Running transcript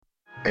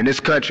In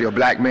this country, a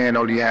black man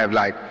only have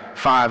like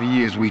 5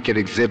 years we can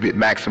exhibit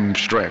maximum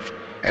strength.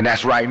 And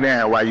that's right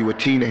now, while you a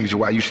teenager,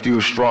 while you still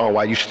strong,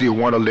 while you still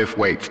want to lift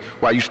weights,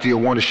 while you still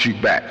want to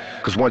shoot back.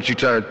 Because once you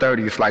turn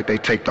 30, it's like they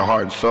take the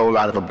heart and soul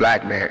out of a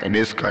black man in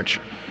this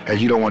country. And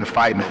you don't want to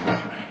fight no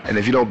more. And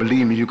if you don't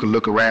believe me, you can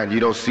look around.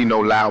 You don't see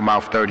no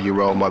loudmouth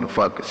 30-year-old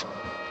motherfuckers.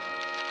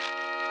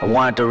 I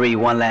wanted to read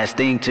one last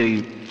thing to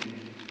you.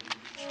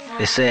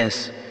 It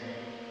says,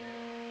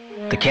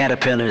 the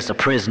caterpillar is a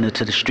prisoner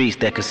to the streets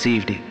that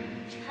conceived it.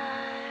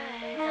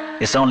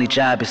 Its only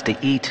job is to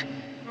eat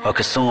or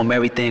consume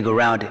everything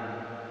around it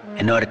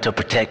in order to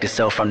protect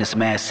itself from this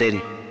mad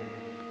city.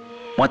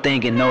 One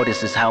thing it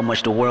notices is how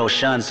much the world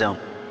shuns him,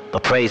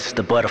 but praises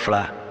the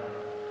butterfly.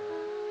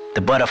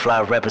 The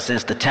butterfly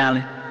represents the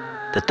talent,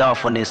 the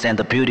thoughtfulness, and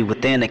the beauty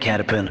within the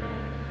caterpillar.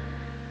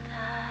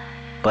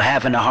 But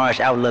having a harsh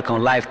outlook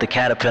on life, the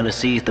caterpillar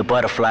sees the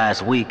butterfly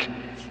as weak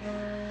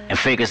and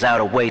figures out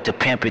a way to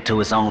pimp it to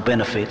his own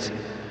benefits.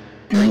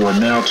 You are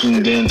now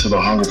tuned in to the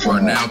Hunger for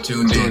More. Now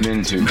tuned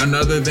into none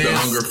other than the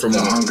Hunger for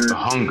More. The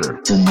Hunger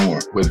for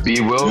More. With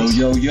B. Will,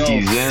 yo,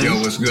 Zen,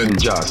 yo, what's good?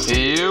 And Josh.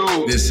 Hey,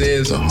 you. This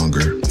is the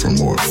Hunger for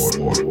More.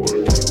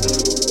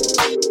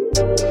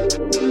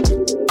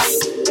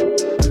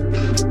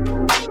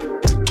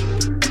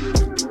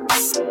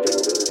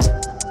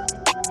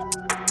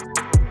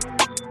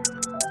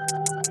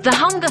 The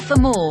Hunger for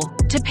More,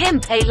 To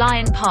Pimp a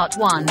Lion Part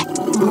 1.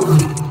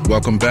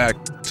 Welcome back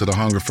to The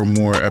Hunger for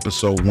More,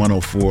 episode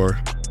 104,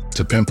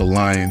 To Pimp a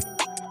Lion.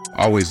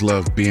 Always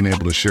love being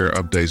able to share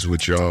updates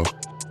with y'all.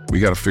 We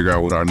got to figure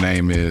out what our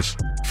name is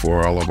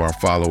for all of our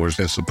followers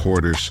and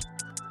supporters.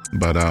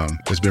 But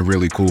it's been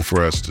really cool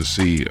for us to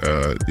see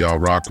y'all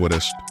rock with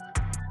us.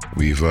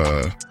 We've,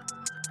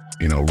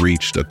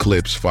 reached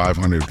Eclipse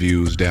 500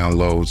 views,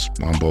 downloads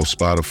on both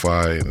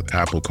Spotify and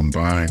Apple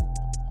combined.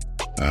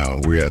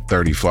 We're at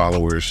 30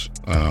 followers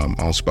on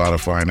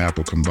Spotify and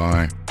Apple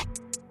combined.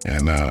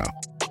 And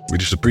we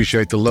just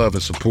appreciate the love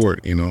and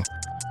support,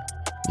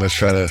 Let's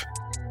try to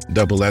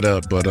double that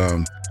up. But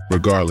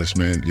regardless,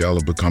 man, y'all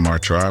have become our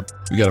tribe.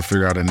 We got to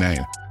figure out a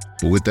name.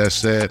 But with that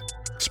said,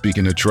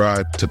 speaking of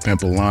tribe, To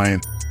Pimp a Lion,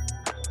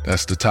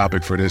 that's the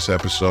topic for this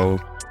episode.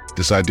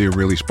 This idea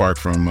really sparked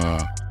from,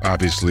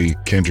 obviously,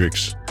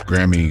 Kendrick's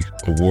Grammy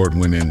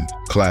award-winning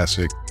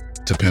classic,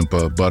 To Pimp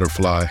a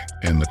Butterfly.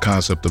 And the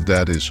concept of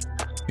that is,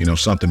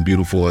 something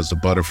beautiful as a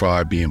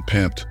butterfly being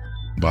pimped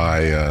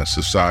by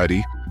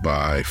society,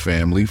 by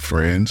family,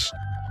 friends,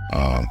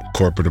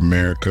 corporate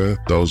America,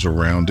 those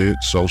around it,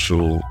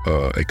 social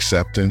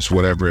acceptance,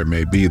 whatever it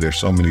may be. There's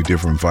so many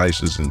different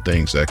vices and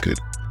things that could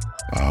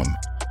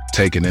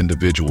take an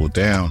individual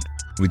down.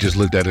 We just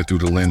looked at it through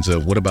the lens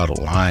of, what about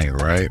a lion,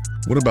 right?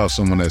 What about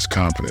someone that's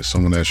confident,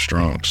 someone that's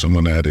strong,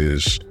 someone that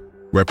is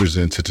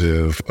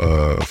representative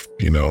of,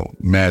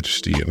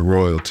 majesty and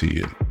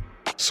royalty and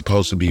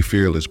supposed to be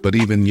fearless, but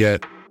even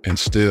yet and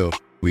still,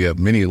 we have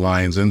many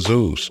lions in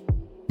zoos.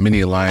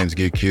 Many lions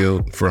get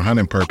killed for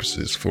hunting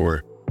purposes,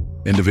 for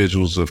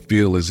individuals to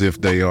feel as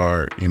if they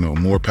are,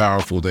 more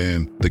powerful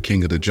than the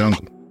king of the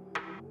jungle.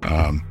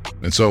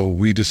 And so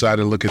we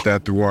decided to look at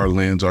that through our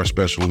lens, our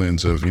special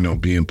lens of,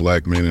 being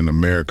black men in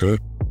America,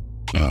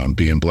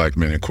 being black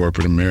men in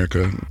corporate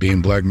America,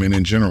 being black men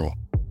in general.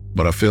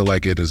 But I feel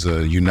like it is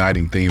a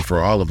uniting theme for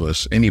all of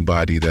us.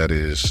 Anybody that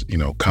is,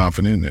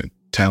 confident and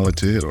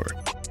talented or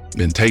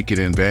been taken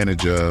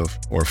advantage of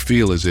or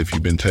feel as if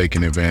you've been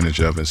taken advantage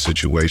of in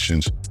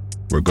situations,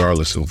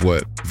 regardless of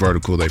what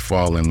vertical they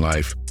fall in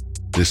life,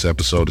 this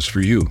episode is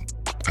for you.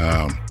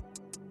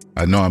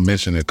 I know I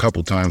mentioned it a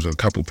couple times in a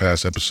couple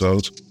past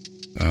episodes.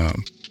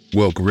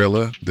 Will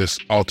Gorilla, this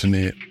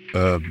alternate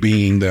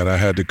being that I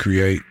had to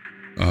create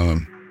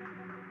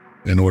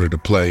in order to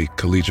play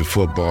collegiate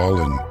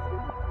football and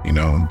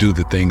do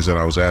the things that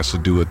I was asked to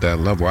do at that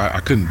level. I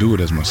couldn't do it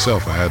as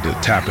myself. I had to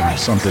tap into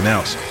something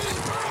else.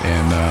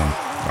 And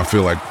I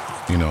feel like,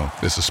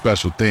 it's a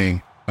special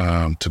thing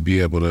to be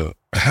able to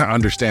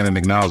understand and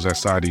acknowledge that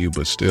side of you,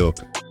 but still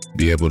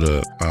be able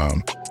to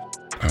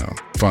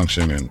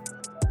function. And,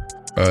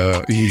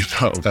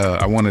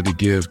 I wanted to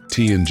give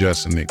T and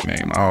Jess a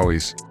nickname. I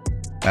always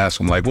ask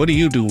them, what do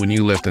you do when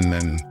you lift? And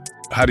then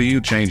how do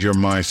you change your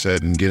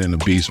mindset and get into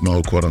beast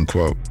mode, quote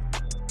unquote?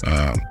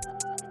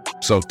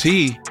 So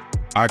T,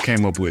 I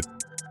came up with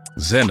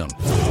Zenom.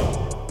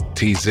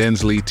 T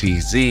Zensley,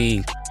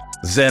 TZ,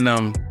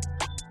 Zenom.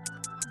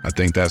 I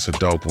think that's a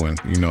dope one.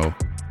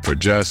 For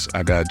Jess,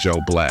 I got Joe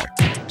Black,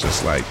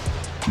 just like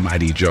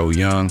Mighty Joe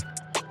Young.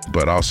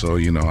 But also,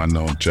 I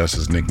know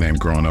Jess's nickname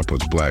growing up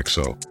was Black.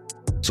 So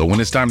when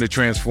it's time to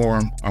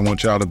transform, I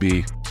want y'all to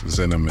be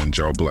Zenom and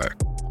Joe Black.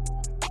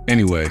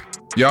 Anyway,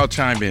 y'all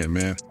chime in,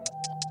 man.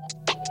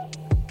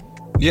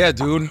 Yeah,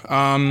 dude.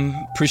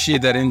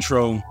 Appreciate that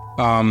intro.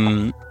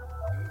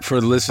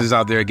 For the listeners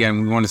out there,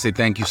 again, we want to say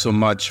thank you so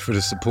much for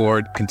the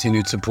support,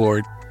 continued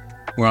support.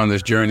 We're on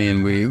this journey,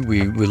 and we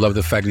love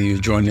the fact that you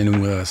joined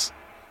in with us.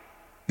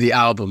 The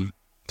album,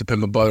 To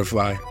Pimp a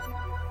Butterfly.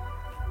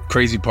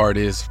 Crazy part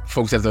is,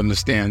 folks have to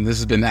understand, this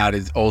has been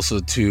added also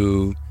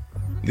to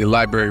the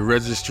Library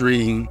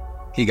Registry.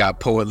 He got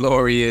Poet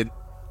Laureate.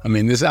 I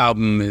mean, this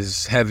album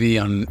is heavy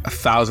on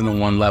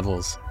 1,001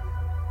 levels.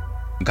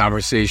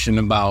 Conversation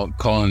about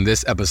calling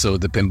this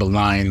episode The Pimp a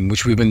Lion,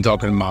 which we've been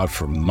talking about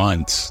for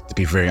months, to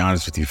be very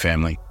honest with you,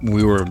 family.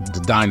 We were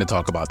dying to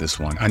talk about this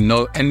one. I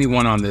know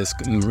anyone on this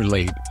can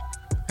relate,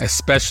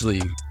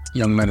 especially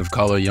young men of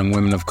color, young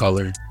women of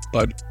color.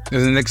 But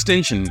there's an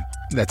extinction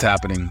that's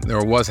happening,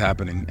 or was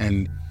happening.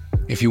 And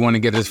if you want to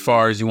get as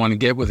far as you want to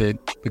get with it,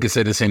 we could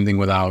say the same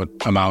thing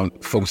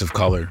about folks of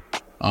color.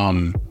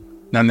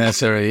 Not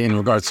necessarily in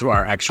regards to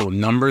our actual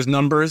numbers,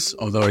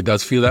 although it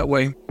does feel that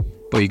way.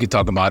 But you could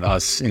talk about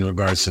us in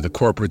regards to the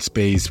corporate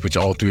space, which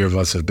all three of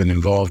us have been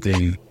involved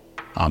in,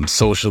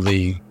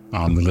 socially,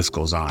 the list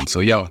goes on. So,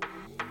 yo,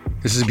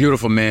 this is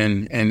beautiful,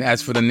 man. And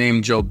as for the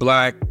name Joe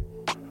Black,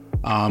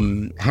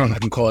 you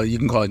can call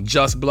it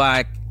Just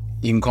Black.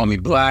 You can call me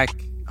Black,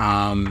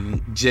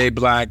 J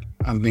Black.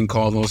 I've been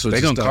called all sorts of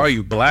stuff. They gonna call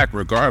you Black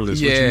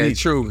regardless. Yeah,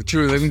 true.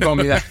 They can call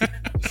me that.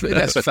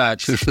 That's a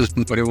fact.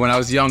 But when I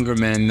was younger,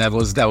 man, that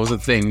was a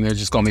thing. They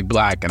just called me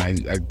Black, and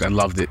I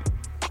loved it.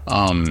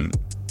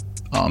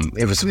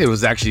 It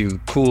was actually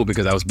cool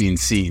because I was being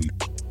seen.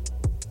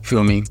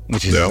 Feel me?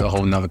 Which is a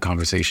whole nother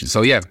conversation.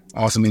 So yeah,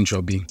 awesome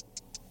intro, B.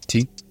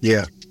 T?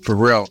 Yeah, for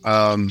real.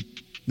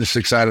 Just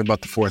excited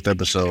about the 4th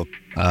episode.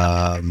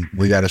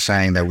 We got a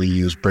saying that we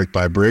use brick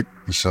by brick.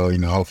 So,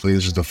 hopefully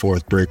this is the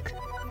 4th brick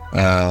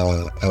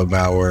of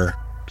our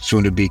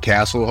soon-to-be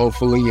castle,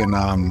 hopefully.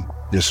 And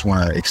just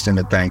want to extend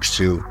a thanks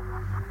to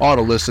all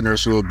the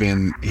listeners who have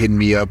been hitting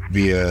me up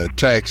via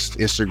text,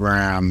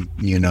 Instagram,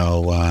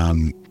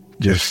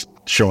 just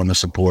showing the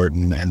support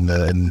and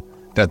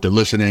that they're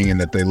listening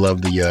and that they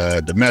love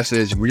the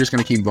message. We're just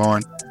going to keep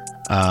going.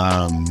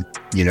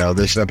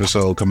 This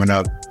episode coming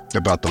up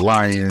about the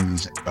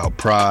Lions, about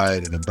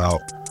pride, and about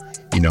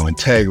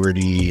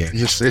integrity.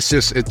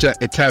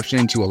 It taps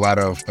into a lot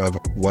of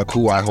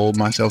who I hold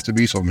myself to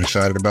be. So I'm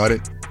excited about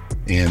it.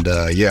 And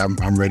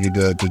I'm ready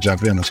to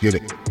jump in. Let's get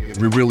it.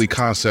 We really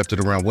concepted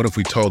around what if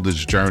we told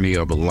this journey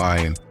of a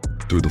lion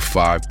through the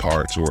 5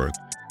 parts or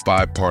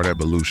 5-part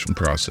evolution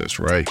process,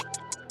 right?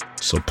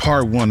 So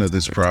part 1 of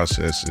this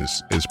process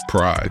is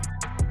pride.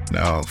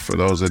 Now, for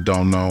those that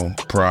don't know,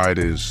 pride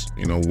is,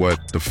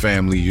 what the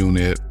family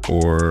unit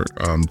or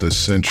the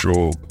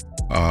central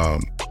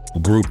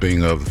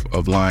grouping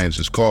of lions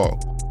is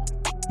called.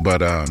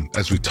 But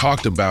as we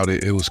talked about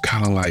it, it was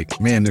kind of like,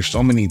 man, there's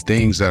so many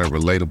things that are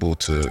relatable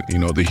to,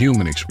 the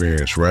human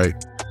experience, right?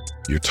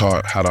 You're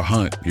taught how to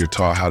hunt. You're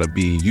taught how to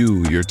be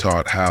you. You're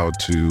taught how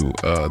to,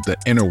 the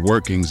inner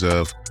workings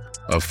of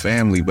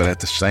family. But at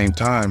the same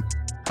time,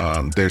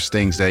 there's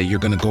things that you're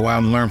going to go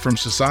out and learn from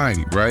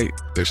society, right?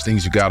 There's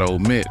things you got to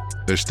omit.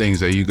 There's things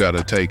that you got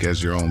to take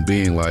as your own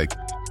being. Like,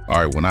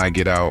 all right, when I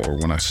get out or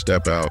when I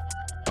step out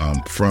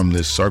from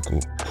this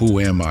circle, who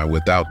am I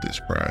without this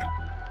pride?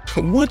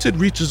 Once it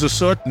reaches a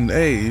certain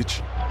age.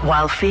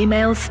 While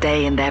females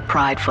stay in their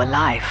pride for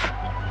life,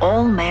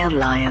 all male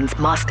lions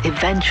must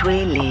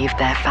eventually leave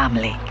their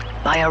family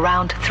by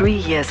around 3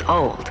 years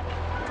old.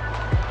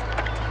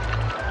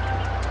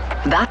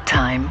 That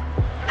time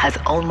has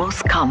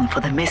almost come for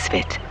the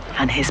misfit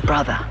and his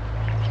brother.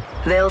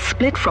 They'll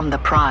split from the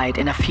pride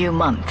in a few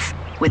months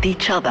with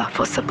each other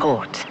for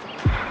support.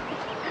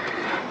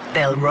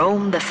 They'll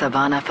roam the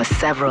savannah for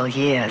several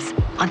years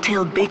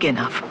until big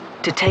enough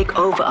to take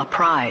over a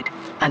pride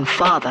and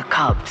father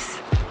cubs.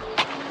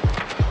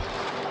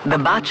 The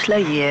bachelor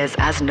years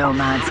as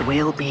nomads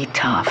will be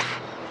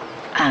tough.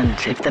 And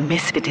if the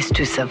misfit is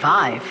to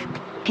survive,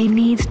 he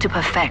needs to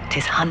perfect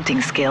his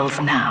hunting skills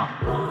now.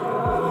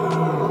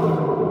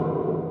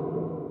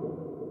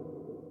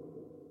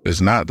 It's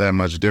not that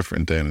much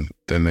different than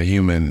the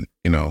human,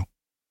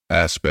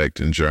 aspect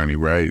and journey,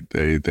 right?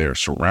 They're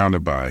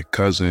surrounded by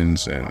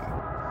cousins and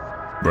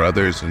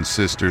brothers and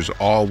sisters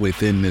all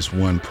within this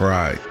one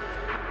pride.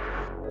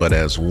 But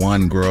as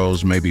one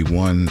grows, maybe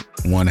one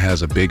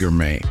has a bigger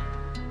mane,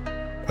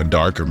 a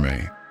darker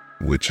mane,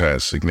 which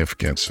has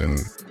significance and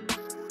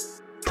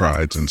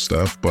prides and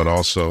stuff, but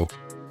also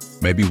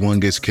maybe one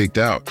gets kicked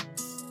out.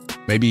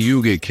 Maybe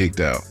you get kicked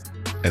out.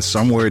 And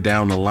somewhere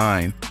down the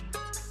line,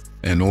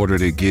 in order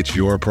to get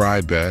your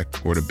pride back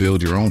or to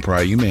build your own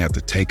pride, you may have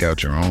to take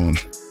out your own,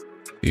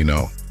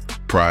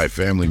 pride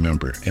family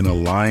member. In a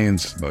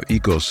lion's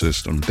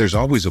ecosystem, there's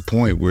always a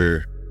point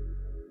where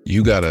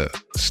you gotta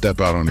step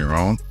out on your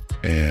own.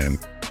 And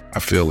I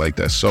feel like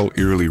that's so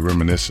eerily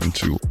reminiscent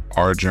to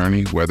our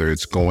journey, whether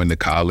it's going to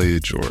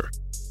college or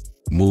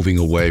moving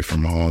away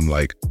from home.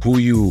 Like, who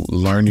you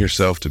learn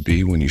yourself to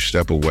be when you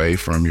step away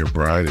from your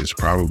pride is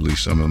probably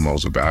some of the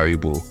most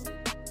valuable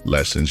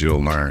lessons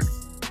you'll learn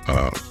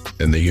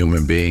in the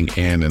human being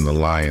and in the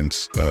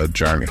lion's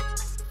journey.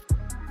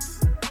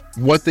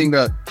 One thing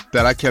that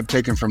I kept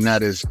taking from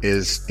that is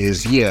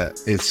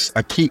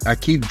I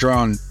keep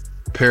drawing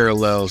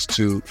parallels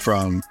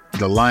from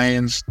the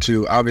lions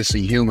to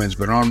obviously humans,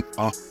 but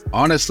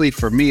honestly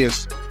for me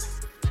it's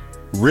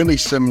really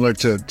similar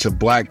to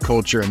Black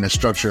culture and the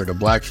structure of the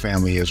Black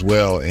family as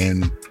well.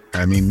 And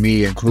I mean,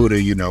 me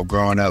included, you know,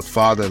 growing up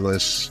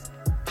fatherless,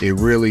 it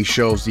really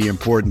shows the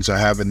importance of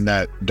having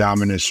that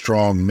dominant,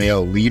 strong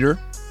male leader.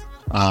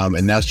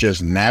 And that's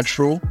just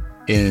natural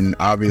in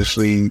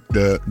obviously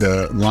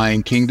the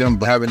Lion Kingdom,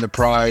 but having the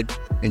pride,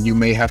 and you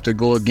may have to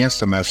go against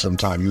them at some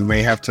time. You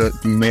may have to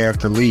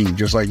leave,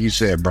 just like you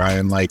said,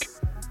 Brian. Like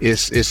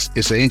it's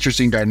an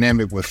interesting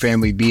dynamic with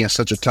family being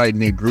such a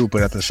tight-knit group,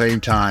 but at the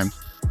same time,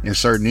 in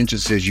certain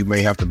instances, you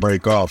may have to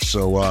break off.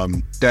 So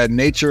that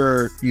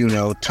nature, you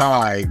know,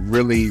 tie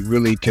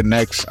really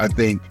connects, I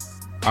think,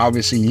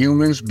 obviously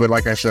humans, but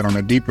like I said, on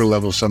a deeper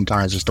level,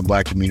 sometimes it's the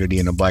Black community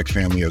and the Black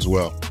family as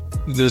well.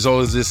 There's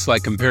always this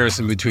like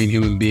comparison between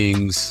human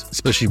beings,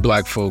 especially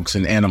Black folks,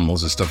 and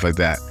animals and stuff like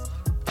that.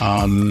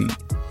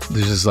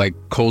 There's this like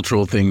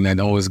cultural thing that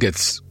always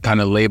gets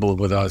kind of labeled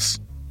with us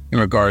in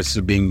regards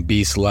to being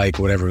beast-like,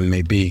 whatever it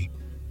may be.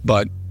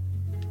 But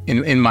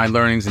in my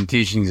learnings and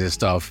teachings and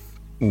stuff,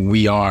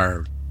 we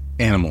are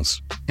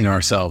animals in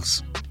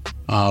ourselves.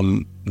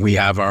 We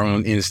have our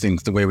own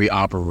instincts, the way we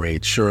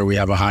operate. Sure, we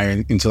have a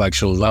higher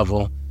intellectual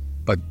level,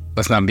 but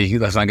let's not get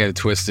it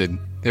twisted.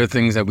 There are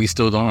things that we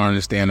still don't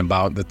understand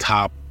about the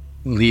top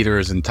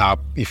leaders and top,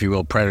 if you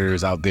will,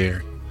 predators out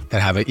there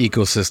that have an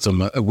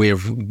ecosystem, a way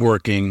of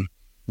working,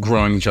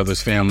 growing each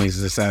other's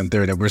families, this, that, and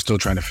third, that we're still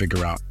trying to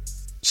figure out.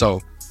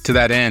 So to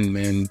that end,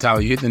 man,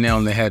 Tyler, you hit the nail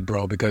on the head,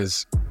 bro,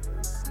 because,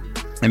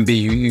 and B,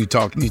 you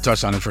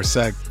touched on it for a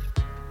sec,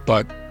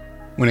 but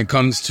when it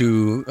comes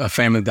to a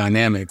family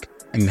dynamic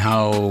and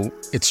how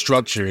it's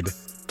structured,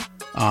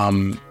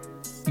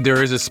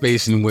 there is a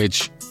space in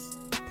which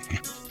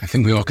I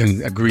think we all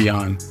can agree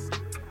on.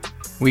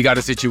 We got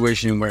a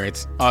situation where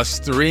it's us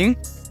three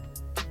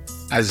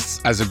as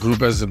a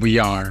group as we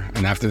are,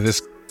 and after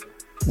this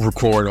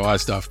record all that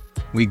stuff,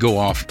 we go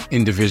off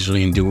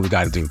individually and do what we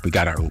got to do. We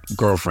got our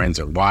girlfriends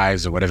or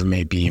wives or whatever it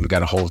may be, and we got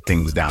to hold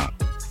things down.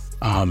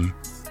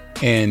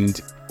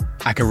 And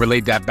I can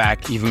relate that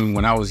back even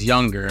when I was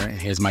younger.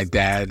 Here's my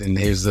dad, and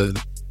here's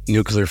the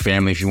nuclear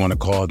family, if you want to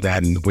call it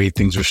that, and the way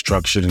things are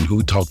structured and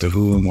who talked to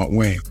who in what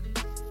way.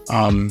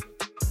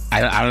 I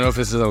don't know if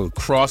it's a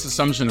cross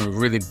assumption or a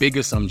really big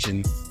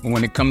assumption, but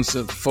when it comes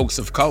to folks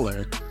of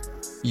color,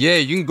 yeah,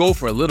 you can go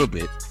for a little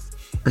bit.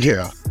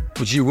 Yeah.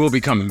 But you will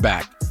be coming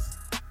back,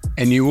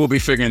 and you will be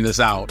figuring this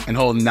out and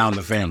holding down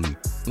the family,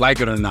 like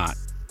it or not,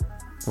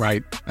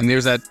 right? And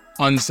there's that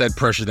unsaid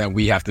pressure that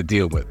we have to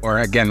deal with. Or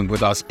again,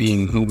 with us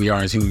being who we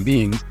are as human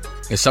beings,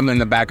 there's something in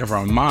the back of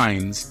our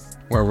minds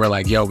where we're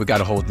like, yo, we got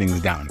to hold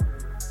things down.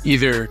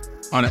 Either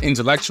on an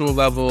intellectual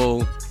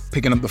level,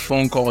 picking up the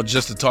phone call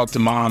just to talk to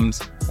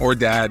moms or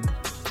dad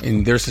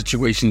in their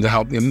situation to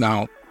help them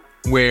out,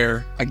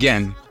 where,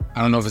 again,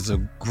 I don't know if it's a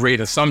great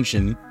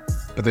assumption,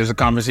 but there's a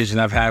conversation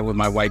I've had with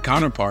my white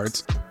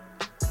counterparts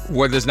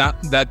where there's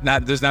not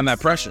that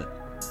pressure.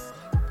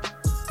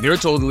 They're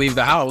told to leave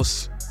the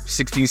house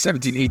 16,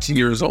 17, 18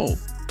 years old.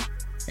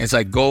 It's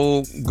like,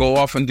 go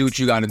off and do what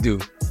you got to do.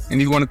 And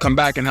if you want to come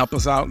back and help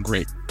us out,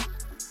 great.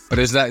 But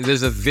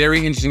there's a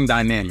very interesting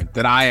dynamic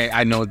that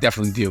I know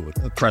definitely deal with,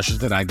 the pressures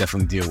that I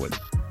definitely deal with,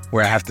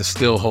 where I have to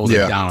still hold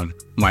it down.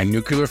 My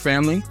nuclear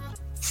family,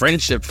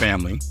 friendship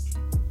family,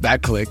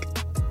 that clique,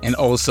 and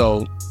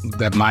also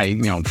that my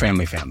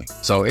family.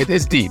 So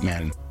it's deep,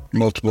 man.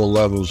 Multiple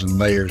levels and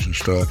layers and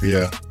stuff,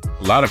 yeah.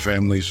 A lot of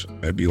families,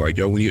 they'd be like,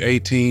 yo, when you're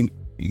 18,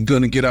 you're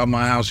gonna get out of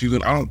my house. I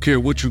don't care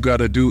what you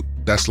gotta do.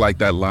 That's like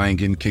that lion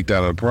getting kicked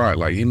out of the pride.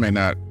 Like, he may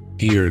not,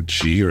 he or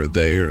she or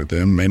they or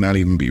them may not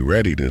even be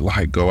ready to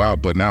like go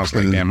out, but now it's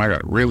like, damn, I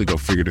gotta really go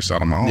figure this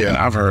out on my own. Yeah. And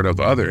I've heard of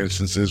other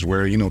instances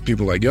where,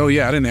 people like, yo,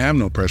 yeah, I didn't have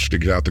no pressure to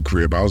get out the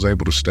crib. I was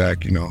able to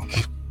stack, 50,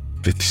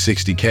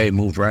 60K,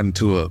 moved right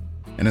into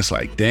and it's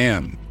like,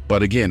 damn.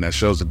 But again, that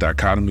shows the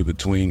dichotomy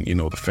between,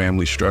 the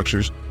family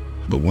structures.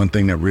 But one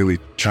thing that really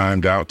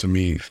chimed out to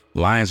me,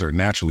 lions are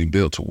naturally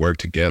built to work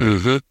together.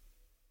 Mm-hmm.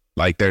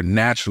 Like, they're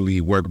naturally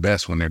work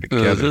best when they're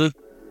together.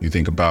 Mm-hmm. You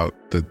think about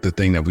the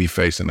thing that we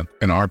face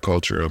in our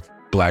culture of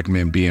Black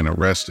men being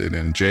arrested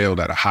and jailed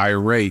at a higher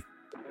rate.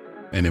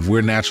 And if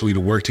we're naturally to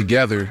work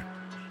together,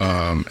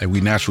 and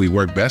we naturally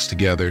work best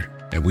together,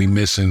 and we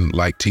missing,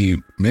 like T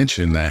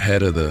mentioned, that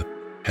head of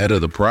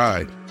the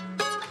pride,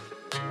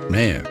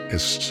 man,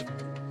 it's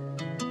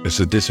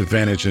a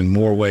disadvantage in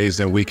more ways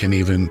than we can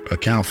even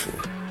account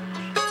for.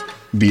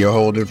 Be a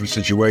whole different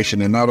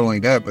situation. And not only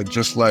that, but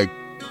just like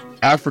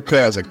Africa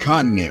as a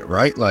continent,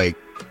 right? Like,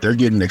 they're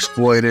getting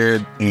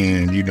exploited,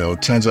 and,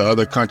 tons of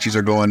other countries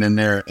are going in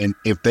there. And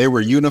if they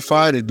were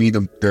unified, it'd be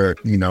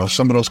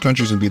some of those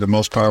countries would be the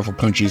most powerful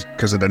countries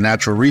because of the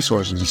natural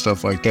resources and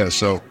stuff like that.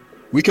 So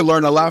we can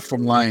learn a lot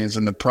from lions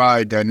and the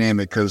pride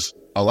dynamic, because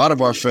a lot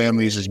of our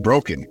families is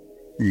broken.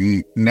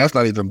 And that's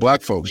not even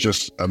Black folks,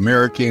 just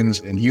Americans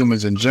and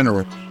humans in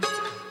general.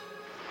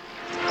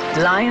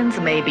 Lions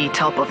may be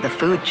top of the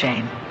food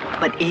chain,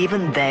 but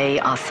even they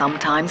are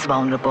sometimes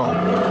vulnerable.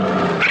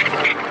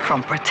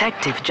 From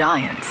protective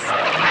giants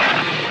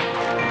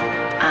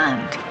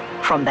and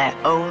from their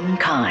own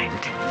kind.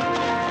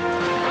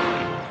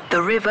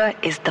 The river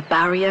is the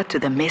barrier to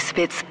the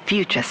misfits'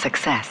 future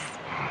success.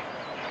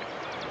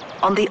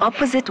 On the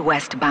opposite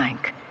west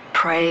bank,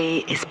 prey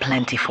is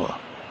plentiful.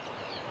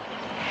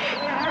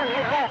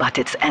 But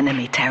it's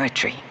enemy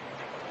territory,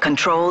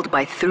 controlled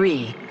by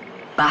 3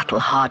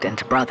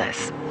 battle-hardened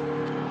brothers.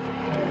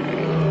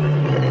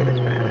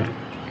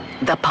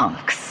 The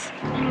punks.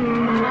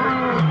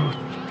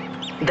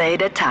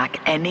 They'd attack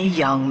any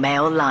young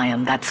male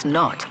lion that's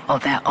not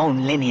of their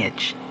own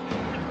lineage.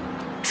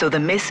 So the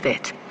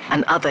misfit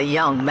and other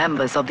young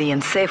members of the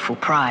Nsefu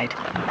pride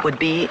would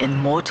be in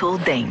mortal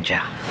danger.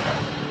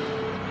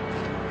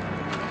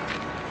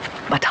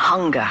 But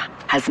hunger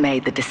has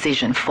made the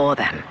decision for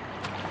them.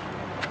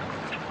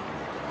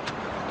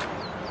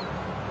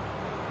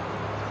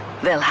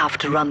 They'll have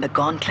to run the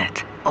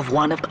gauntlet of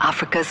one of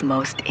Africa's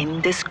most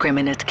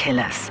indiscriminate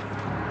killers.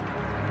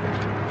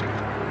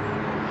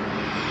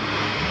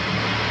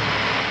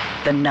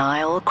 The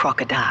Nile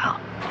crocodile.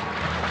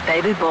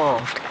 They've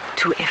evolved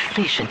to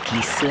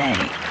efficiently slay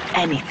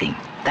anything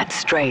that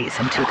strays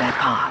into their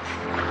path.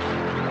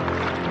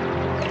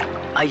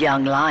 A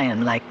young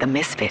lion like the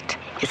misfit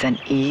is an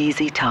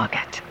easy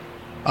target.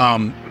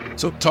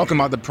 So talking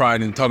about the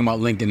pride and talking about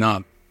linking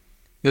up,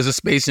 there's a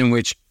space in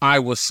which I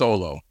was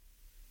solo,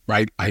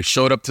 right? I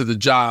showed up to the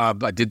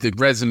job, I did the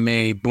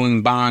resume,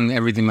 boom, bang,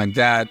 everything like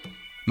that.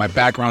 My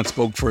background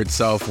spoke for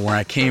itself, where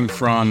I came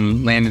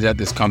from, landed at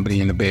this company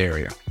in the Bay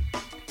Area.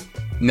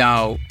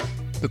 Now,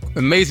 the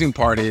amazing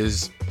part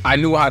is I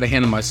knew how to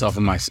handle myself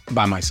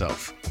by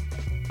myself.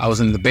 I was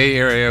in the Bay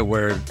Area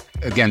where,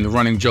 again, the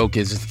running joke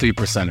is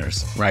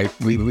 3%ers, right?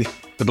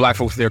 The black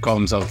folks there call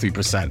themselves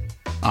 3%.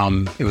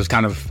 It was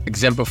kind of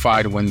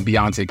exemplified when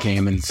Beyonce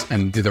came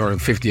and did her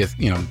 50th,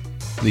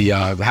 the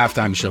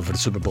halftime show for the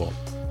Super Bowl.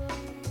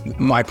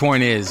 My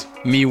point is,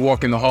 me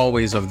walking the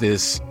hallways of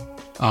this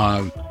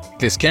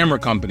camera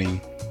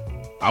company,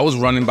 I was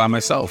running by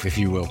myself, if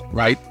you will,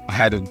 right?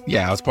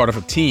 I was part of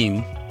a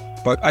team,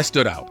 but I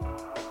stood out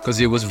because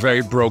it was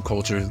very bro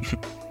culture.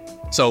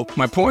 So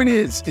my point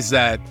is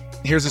that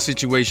here's a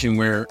situation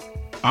where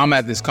I'm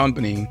at this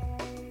company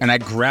and I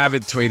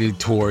gravitated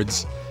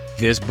towards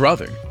this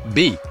brother,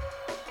 B.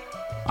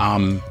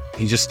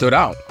 He just stood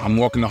out. I'm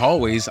walking the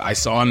hallways. I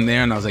saw him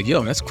there and I was like,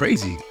 yo, that's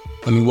crazy.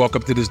 Let me walk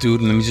up to this dude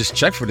and let me just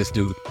check for this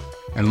dude.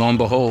 And lo and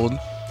behold,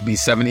 be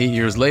 7-8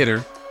 years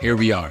later, here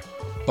we are.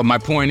 But my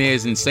point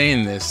is, in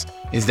saying this,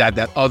 is that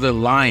other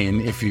lion,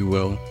 if you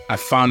will, I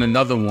found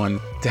another one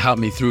to help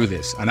me through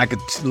this. And I could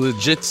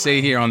legit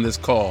say here on this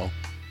call,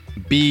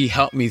 B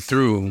helped me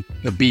through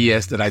the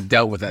BS that I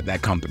dealt with at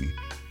that company.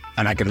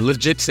 And I could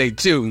legit say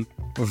too,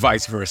 or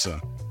vice versa.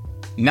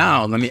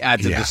 Now, let me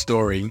add to the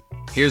story.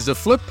 Here's the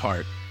flip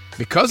part.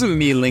 Because of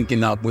me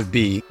linking up with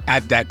B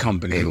at that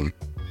company,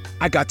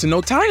 I got to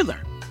know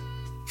Tyler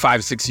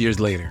 5-6 years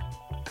later.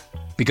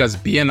 Because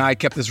B and I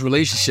kept this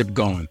relationship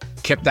going,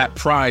 kept that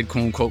pride,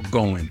 quote unquote,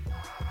 going.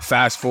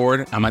 Fast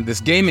forward, I'm at this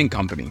gaming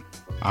company.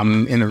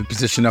 I'm in a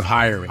position of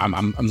hiring.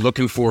 I'm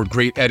looking for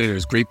great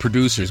editors, great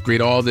producers, great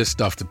all this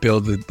stuff to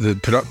build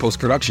the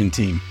post-production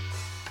team.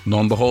 Lo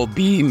and behold,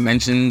 B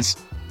mentions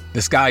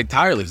this guy,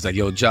 Tyler. He's like,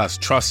 yo,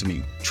 just trust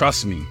me.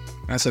 And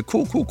I said,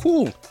 cool.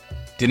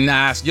 Didn't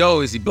ask,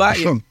 yo, is he black?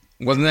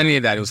 Wasn't any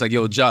of that. It was like,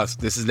 yo, just,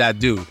 this is that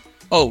dude.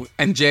 Oh,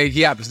 and Jay,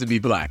 he happens to be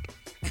black,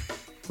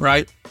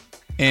 right?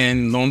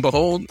 And lo and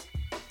behold,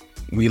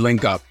 we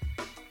link up.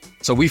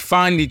 So we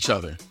find each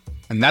other.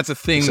 And that's a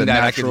thing that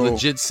I can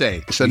legit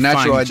say. It's a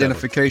natural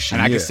identification.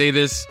 And I can say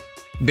this,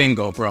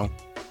 bingo, bro.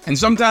 And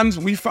sometimes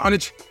we found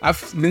it.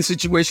 I've been in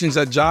situations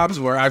at jobs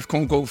where I've,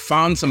 quote unquote,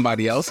 found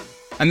somebody else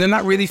and they're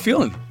not really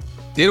feeling it.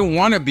 They don't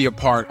want to be a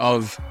part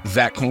of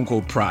that, quote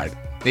unquote, pride.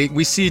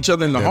 We see each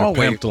other in the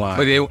hallway,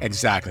 but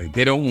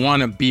they don't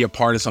want to be a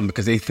part of something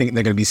because they think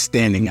they're going to be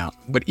standing out.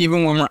 But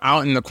even when we're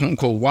out in the, quote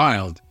unquote,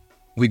 wild,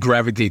 we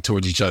gravitate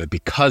towards each other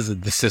because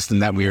of the system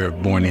that we were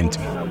born into.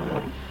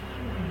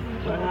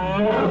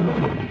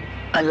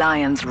 A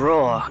lion's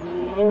roar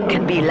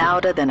can be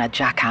louder than a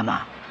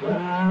jackhammer.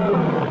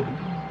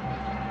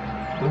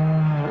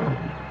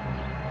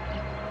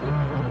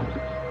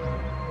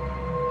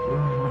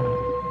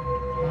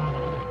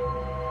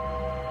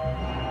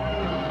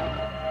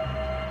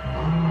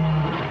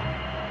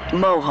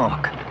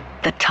 Mohawk,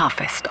 the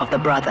toughest of the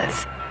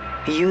brothers,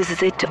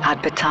 uses it to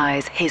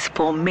advertise his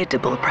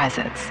formidable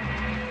presence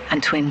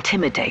and to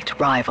intimidate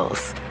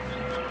rivals.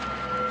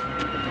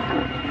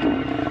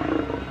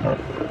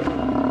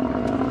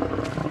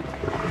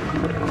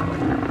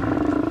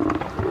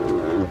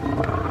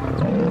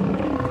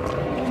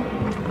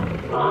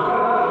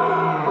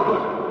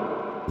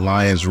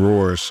 Lions'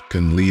 roars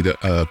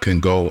can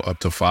go up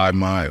to 5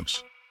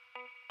 miles.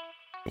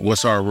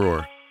 What's our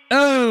roar?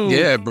 Oh,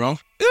 yeah, bro.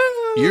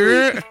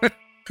 You're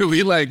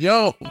we like,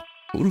 yo,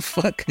 who the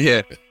fuck?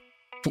 Yeah.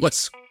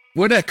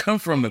 Where'd that come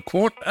from? The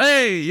court?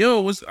 Hey,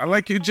 yo, I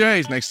like your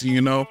J's. Next thing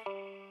you know,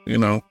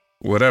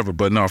 whatever.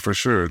 But no, for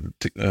sure.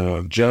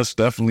 Just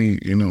definitely,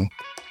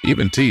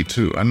 even T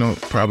too. I know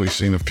probably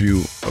seen a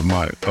few of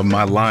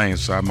my lion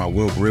side, my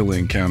Will Gorilla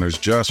encounters.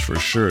 Just for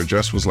sure.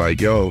 Just was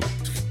like, yo,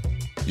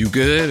 you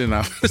good? And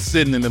I was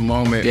sitting in the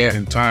moment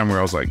in time where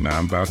I was like, nah,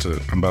 I'm about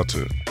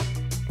to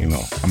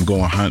I'm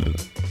going hunting.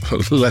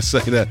 Let's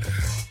say that.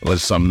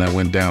 Let's something that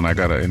went down.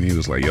 And he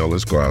was like, yo,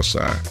 let's go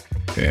outside.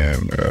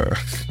 And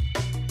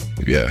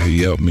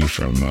he helped me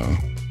from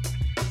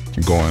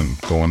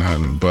going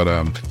hunting. But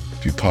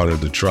if you're part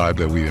of the tribe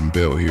that we done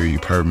built here,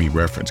 you've heard me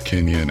reference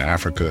Kenya and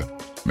Africa.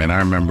 Man, I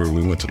remember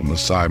we went to the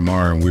Masai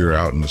Mara and we were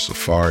out in the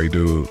safari,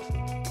 dude.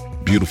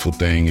 Beautiful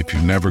thing. If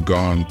you've never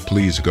gone,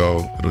 please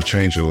go. It'll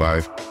change your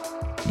life.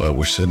 But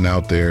we're sitting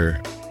out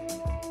there.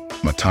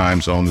 My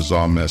time zone is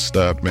all messed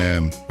up,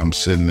 man. I'm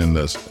sitting in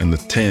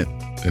the tent.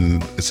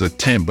 And it's a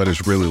tent, but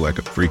it's really like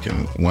a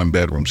freaking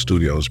 1-bedroom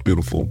studio. It's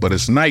beautiful. But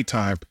it's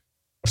nighttime.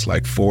 It's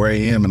like 4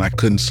 a.m. and I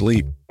couldn't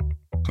sleep.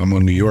 I'm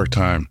on New York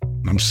time.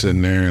 I'm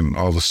sitting there and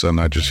all of a sudden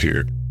I just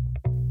hear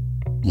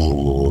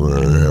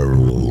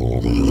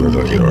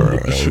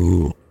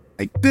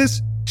like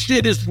this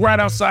shit is right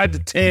outside the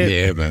tent.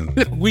 Yeah, man.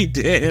 We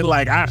did.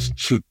 Like,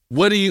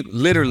 what do you,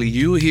 literally,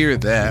 you hear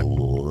that.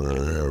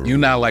 You're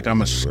not like, I'm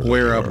going to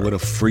square up with a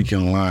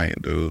freaking lion,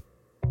 dude.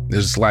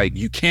 It's like,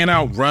 you can't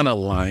outrun a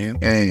lion.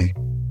 Hey.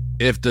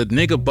 If the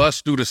nigga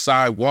busts through the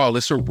side wall,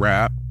 it's a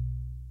wrap.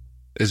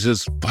 It's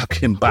just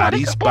fucking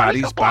bodies,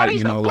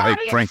 like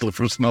Franklin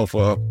from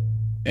Snowfall.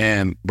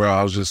 And bro,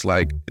 I was just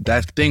like,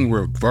 that thing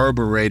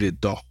reverberated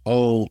the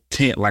whole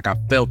tent. Like I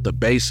felt the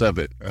bass of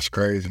it. That's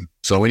crazy.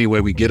 So anyway,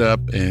 we get up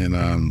and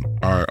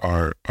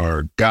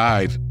our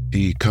guide,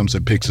 he comes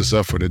and picks us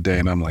up for the day.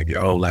 And I'm like,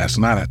 yo, last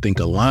night I think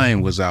a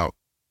lion was out.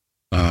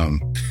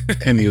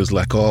 And he was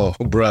like, oh,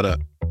 brother,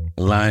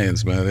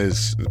 lions, man,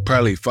 it's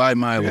probably 5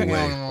 miles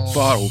away,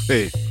 far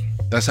away.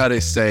 That's how they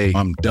say,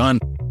 I'm done.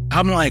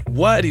 I'm like,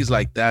 what? He's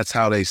like, that's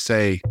how they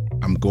say,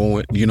 I'm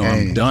going,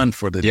 I'm done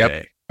for the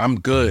day. I'm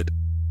good.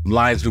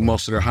 Lions do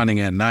most of their hunting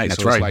at night.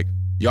 That's so right. It's like,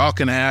 y'all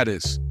can have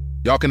this.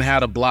 Y'all can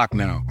have the block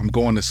now. I'm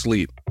going to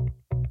sleep.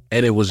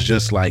 And it was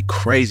just like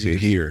crazy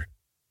here.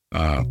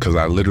 Cause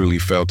I literally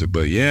felt it.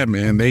 But yeah,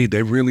 man, they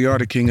really are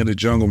the king of the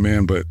jungle,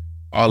 man. But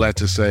all that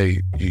to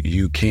say,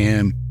 you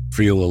can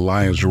feel a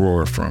lion's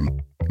roar from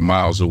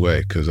miles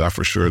away. Cause I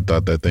for sure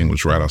thought that thing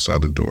was right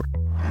outside the door.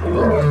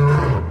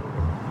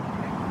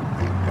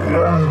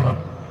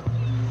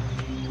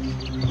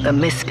 The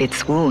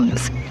misfit's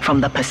wounds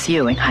from the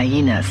pursuing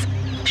hyenas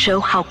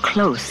show how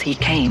close he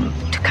came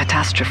to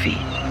catastrophe.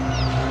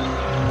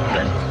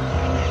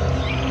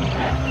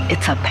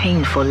 It's a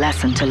painful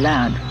lesson to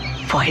learn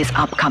for his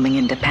upcoming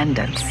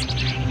independence.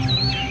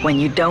 When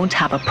you don't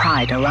have a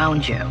pride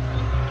around you,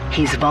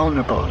 he's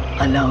vulnerable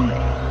alone.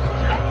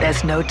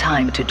 There's no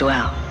time to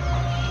dwell.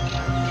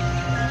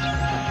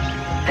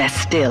 They're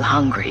still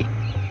hungry.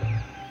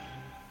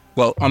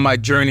 Well, on my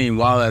journey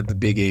while at the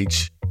Big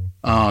H,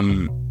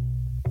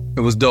 it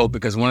was dope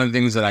because one of the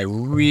things that I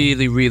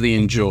really, really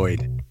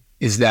enjoyed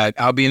is that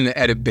I'll be in the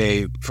edit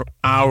bay for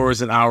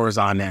hours and hours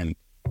on end.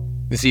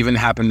 This even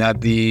happened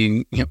at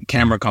the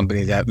camera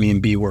company that me and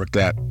B worked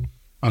at.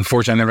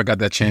 Unfortunately, I never got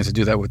that chance to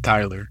do that with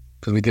Tyler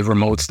because we did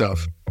remote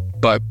stuff.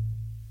 But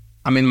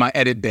I'm in my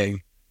edit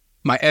bay.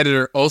 My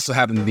editor also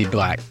happened to be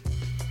black.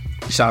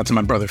 Shout out to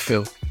my brother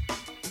Phil.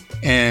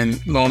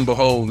 And lo and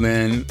behold,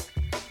 man,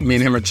 me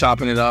and him are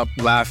chopping it up,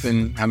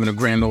 laughing, having a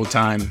grand old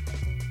time.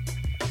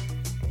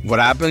 What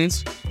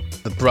happens?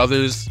 The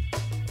brothers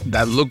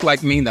that look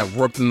like me, that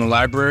worked in the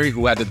library,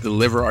 who had to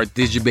deliver our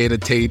digibeta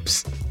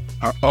tapes,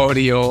 our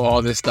audio,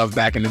 all this stuff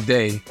back in the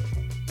day,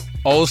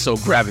 also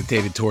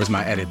gravitated towards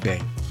my edit bay.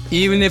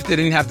 Even if they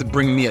didn't have to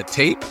bring me a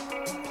tape,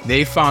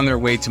 they found their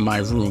way to my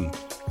room.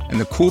 And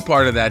the cool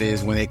part of that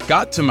is when they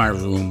got to my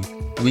room,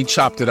 we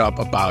chopped it up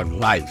about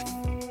life.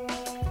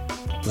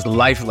 It was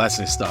life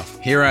lesson stuff.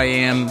 Here I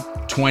am,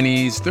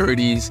 20s,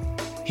 30s.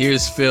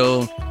 Here's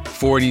Phil,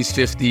 40s,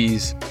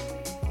 50s.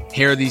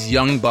 Here are these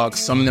young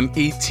bucks, some of them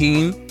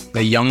 18,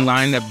 the young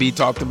line that B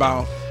talked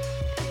about.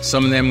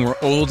 Some of them were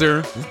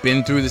older, who've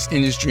been through this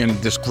industry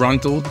and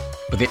disgruntled,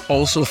 but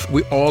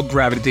we all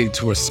gravitated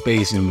to a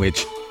space in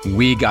which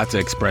we got to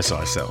express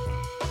ourselves.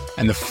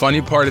 And the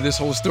funny part of this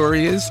whole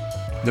story is,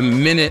 the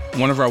minute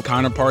one of our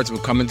counterparts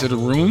would come into the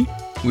room,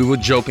 we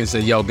would joke and say,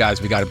 yo,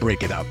 guys, we got to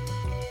break it up.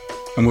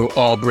 And we'll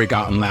all break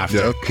out in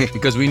laughter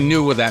because we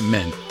knew what that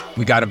meant.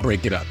 We got to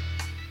break it up.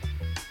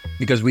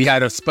 Because we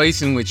had a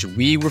space in which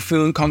we were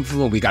feeling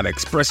comfortable. We got to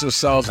express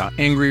ourselves, how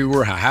angry we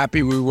were, how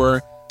happy we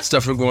were,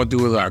 stuff we're going to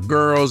do with our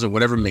girls or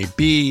whatever it may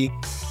be,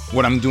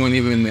 what I'm doing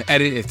even in the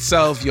edit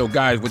itself. Yo,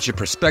 guys, what's your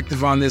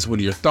perspective on this? What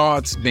are your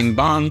thoughts? Bing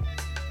bong.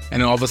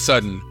 And all of a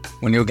sudden,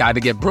 when you got to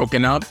get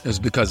broken up, it was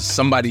because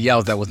somebody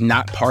else that was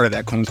not part of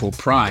that quote-unquote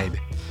pride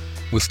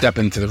would step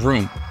into the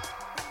room.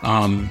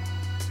 And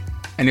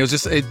it was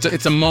just,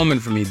 it's a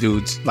moment for me,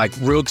 dudes. Like,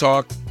 real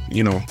talk.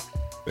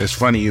 It's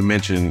funny you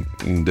mentioned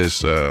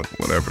this,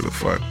 whatever the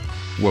fuck,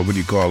 what would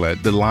you call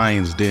that? The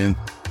Lion's Den,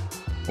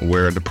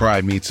 where the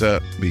pride meets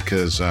up,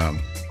 because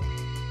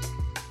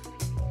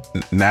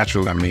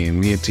naturally, I mean,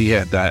 me and T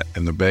had that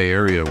in the Bay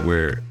Area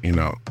where,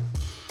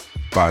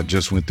 if I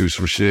just went through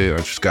some shit, I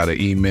just got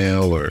an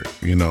email or,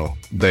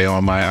 they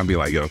on my, I'd be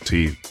like, yo,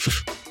 T,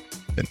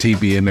 and T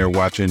be in there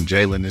watching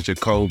Jalen and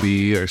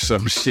Jacoby or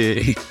some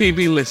shit. He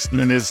be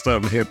listening to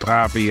some hip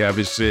hop, he have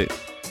his shit.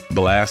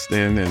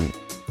 blasting, and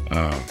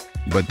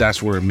but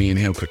that's where me and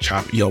him could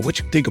chop. Yo, what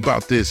you think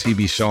about this? He'd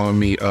be showing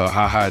me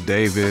Ha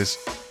Davis,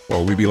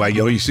 or we'd be like,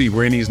 yo, you see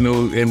Rennie's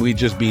new, and we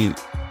just be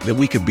that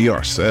we could be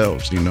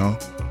ourselves, you know.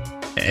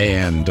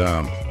 And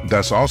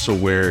that's also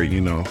where,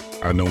 you know,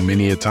 I know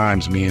many a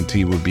times me and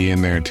T would be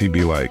in there, and T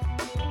be like,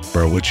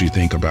 bro, what you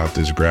think about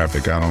this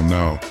graphic? I don't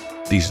know.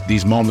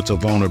 These moments of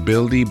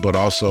vulnerability, but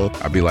also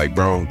I'd be like,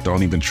 bro,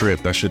 don't even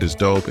trip. That shit is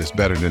dope. It's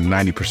better than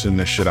 90% of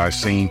the shit I've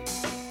seen.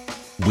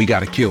 We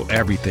got to kill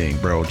everything,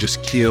 bro.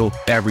 Just kill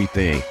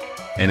everything.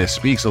 And it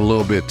speaks a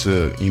little bit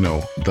to, you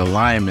know, the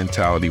lion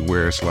mentality,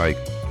 where it's like,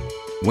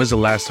 when's the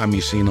last time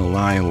you seen a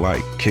lion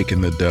like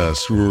kicking the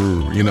dust?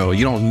 You know,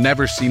 you don't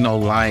never see no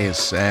lion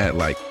sad.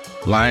 Like,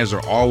 lions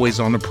are always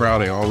on the prowl.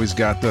 They always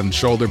got them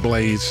shoulder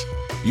blades.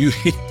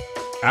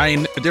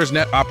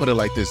 I'll put it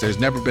like this. There's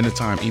never been a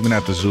time, even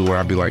at the zoo, where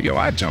I'd be like, yo,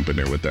 I'd jump in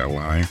there with that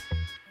lion.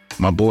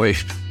 My boy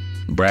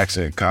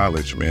Braxton in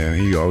college, man,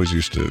 he always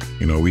used to,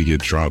 you know, we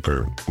get drunk,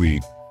 or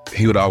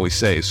he would always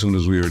say, as soon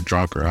as we were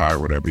drunk or high or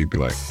whatever, he'd be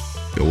like,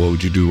 yo, what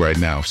would you do right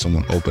now if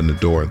someone opened the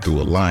door and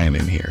threw a lion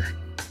in here?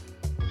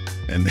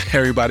 And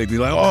everybody'd be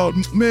like, oh,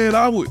 man,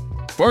 I would.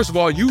 First of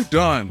all, you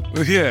done.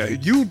 Yeah,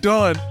 you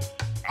done.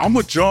 I'm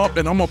going to jump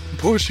and I'm going to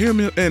push him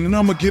and then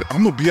I'm going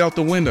to be out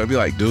the window. I'd be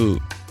like,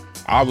 dude,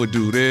 I would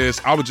do this.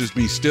 I would just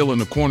be still in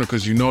the corner,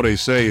 because you know they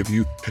say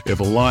if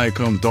a lion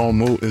comes, don't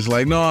move. It's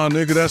like, nah,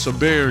 nigga, that's a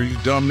bear. You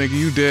dumb nigga,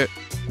 you dead.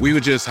 We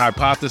would just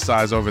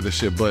hypothesize over the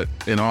shit, but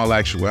in all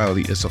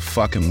actuality, it's a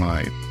fucking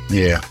lion.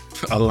 Yeah.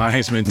 A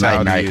lion's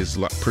mentality is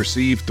like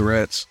perceive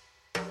threats,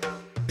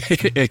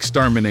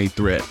 exterminate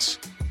threats.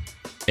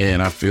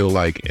 And I feel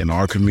like in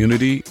our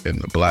community, in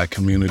the Black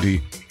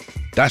community,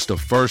 that's the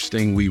first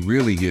thing we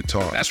really get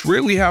taught. That's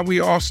really how we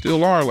all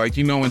still are. Like,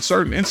 you know, in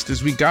certain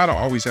instances, we gotta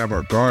always have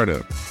our guard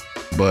up.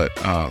 But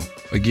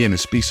again, it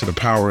speaks to the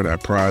power of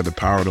that pride, the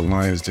power of the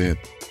lion's den.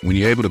 When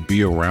you're able to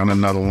be around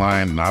another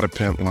lion, not a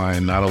pimp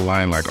lion, not a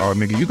lion like, oh,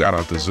 nigga, you got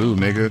out the zoo,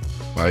 nigga.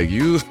 Like,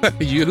 you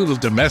was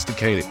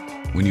domesticated.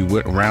 When you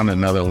went around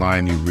another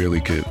lion, you really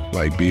could,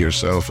 like, be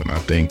yourself. And I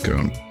think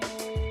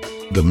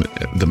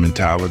the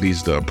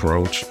mentalities, the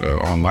approach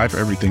on life,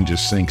 everything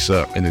just syncs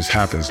up, and it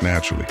happens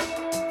naturally.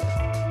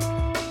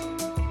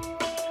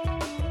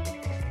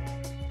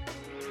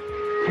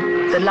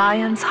 The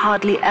lions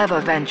hardly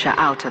ever venture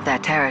out of their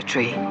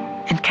territory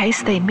in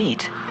case they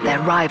meet their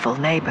rival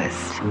neighbors.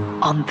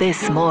 On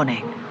this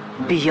morning,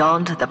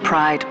 beyond the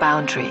pride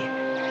boundary,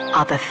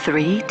 are the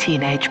 3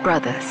 teenage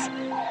brothers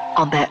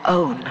on their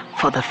own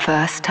for the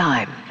first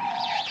time.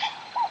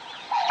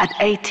 At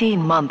 18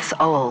 months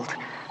old,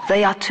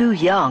 they are too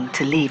young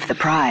to leave the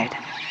pride,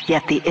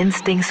 yet the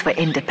instincts for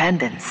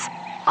independence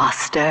are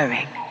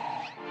stirring.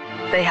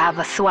 They have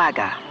a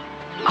swagger,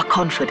 a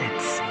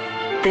confidence.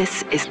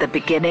 This is the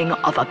beginning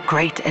of a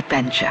great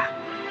adventure.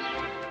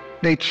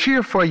 They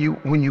cheer for you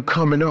when you're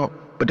coming up,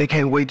 but they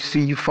can't wait to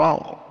see you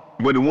fall.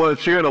 But the ones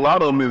cheering, a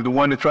lot of them is the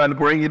one that's trying to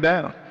bring you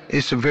down.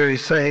 It's the very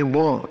same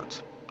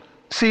ones.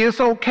 See, it's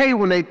okay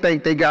when they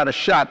think they got a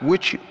shot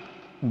with you,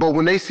 but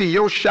when they see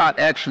your shot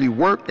actually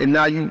work, and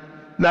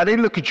now they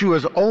look at you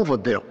as over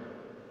them.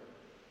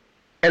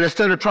 And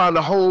instead of trying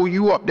to hold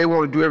you up, they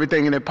want to do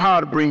everything in their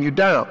power to bring you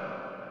down.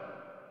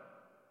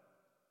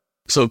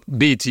 So,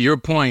 B, to your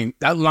point,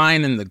 that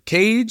line in the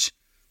cage,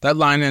 that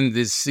line in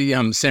this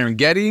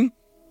Serengeti,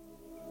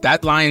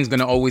 that lion's going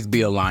to always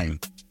be a lion.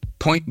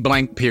 Point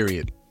blank,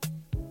 period.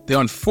 The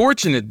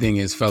unfortunate thing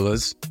is,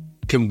 fellas,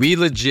 can we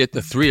legit,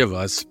 the 3 of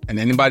us, and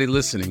anybody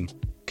listening,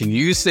 can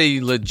you say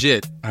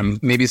legit, I'm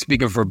maybe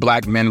speaking for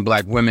Black men,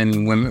 Black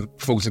women,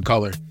 folks of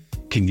color,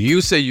 can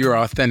you say your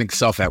authentic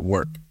self at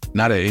work?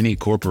 Not at any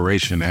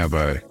corporation have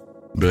I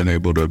been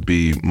able to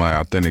be my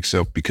authentic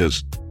self,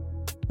 because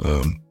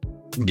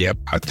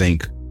I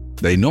think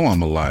they know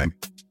I'm a lion.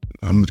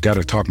 I'm got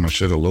to talk my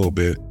shit a little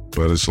bit,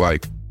 but it's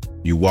like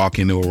you walk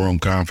into a room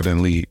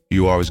confidently,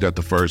 you always got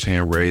the first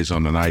hand raised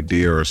on an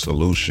idea or a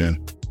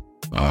solution.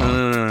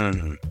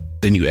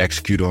 Then you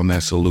execute on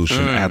that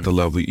solution at the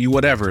level,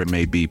 whatever it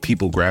may be.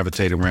 People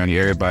gravitate around you.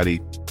 Everybody,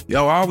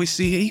 yo, I always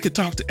see he could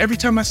talk to, every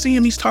time I see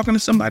him, he's talking to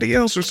somebody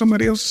else, or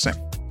somebody else is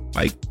saying.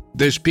 Like,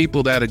 there's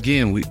people that,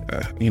 again,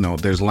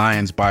 there's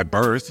lions by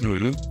birth,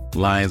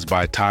 lions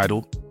by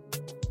title,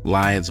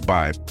 lions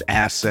by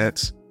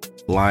assets,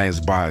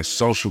 lions by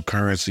social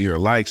currency or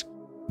likes.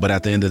 But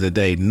at the end of the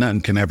day,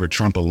 nothing can ever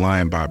trump a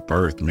lion by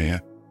birth, man.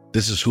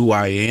 This is who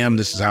I am.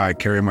 This is how I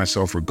carry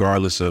myself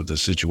regardless of the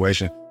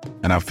situation.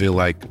 And I feel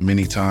like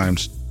many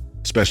times,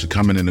 especially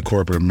coming into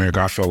corporate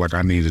America, I felt like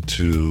I needed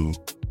to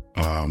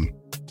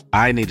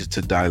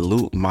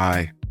dilute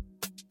my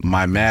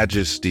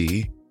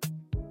majesty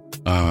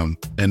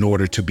in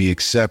order to be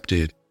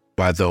accepted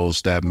by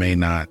those that may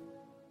not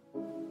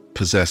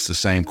possess the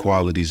same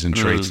qualities and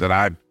traits that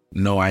I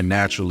know I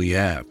naturally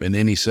have in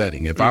any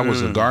setting. If I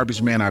was a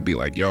garbage man, I'd be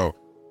like, yo,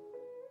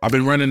 I've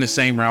been running the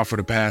same route for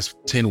the past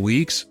 10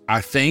 weeks.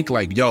 I think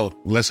like, yo,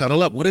 let's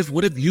huddle up. What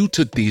if you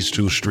took these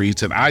 2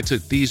 streets and I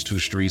took these 2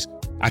 streets?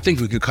 I think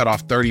we could cut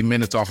off 30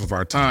 minutes off of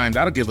our time.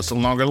 That'll give us a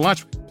longer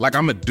lunch. Like,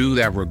 I'm gonna do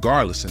that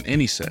regardless in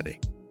any setting.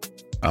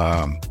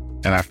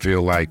 And I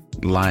feel like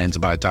Lions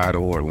by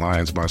title or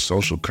Lions by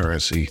social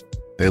currency,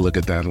 they look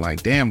at that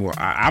like, damn,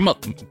 well,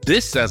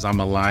 this says I'm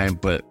a lion,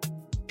 but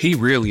he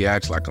really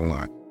acts like a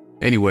lion.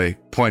 Anyway,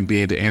 point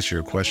being, to answer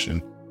your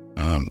question,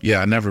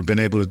 I never been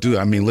able to do it.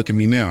 I mean, look at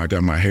me now. I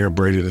got my hair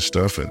braided and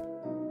stuff, and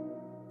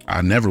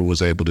I never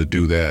was able to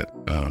do that.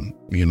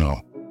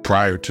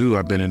 Prior to,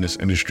 I've been in this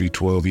industry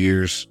 12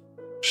 years,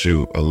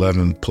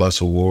 11 plus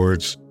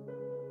awards,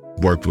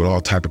 worked with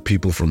all type of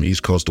people from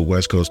East Coast to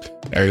West Coast.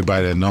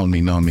 Everybody that know me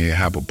and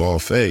have a ball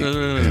fade.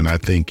 And I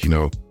think,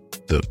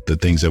 the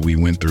things that we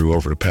went through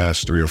over the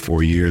past 3 or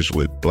 4 years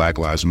with Black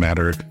Lives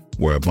Matter,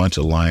 where a bunch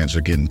of lions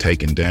are getting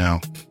taken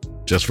down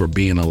just for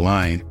being a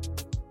lion.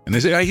 And they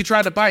say, hey, he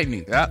tried to bite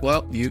me.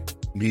 Well, you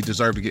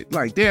deserve to get,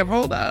 like, damn,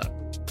 hold up.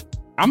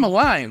 I'm a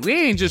lion. We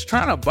ain't just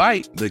trying to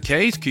bite the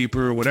cage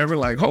keeper or whatever.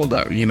 Like, hold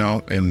up,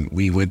 and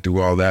we went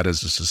through all that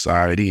as a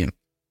society, and,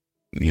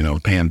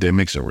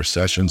 pandemics and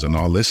recessions and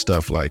all this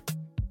stuff. Like,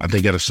 I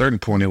think at a certain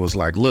point it was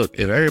like, look,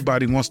 if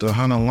everybody wants to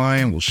hunt a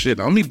lion, well, shit,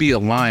 let me be a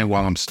lion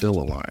while I'm still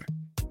a lion.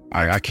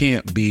 I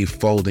can't be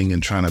folding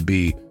and trying to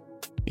be,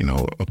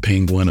 a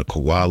penguin, a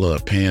koala, a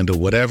panda,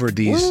 whatever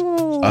these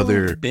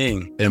other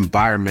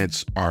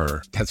environments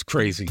are. That's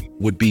crazy.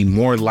 Would be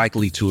more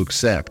likely to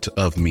accept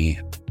of me.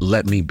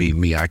 Let me be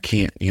me. I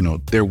can't,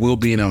 there will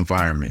be an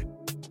environment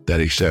that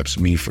accepts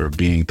me for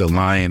being the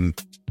lion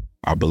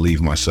I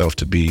believe myself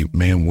to be,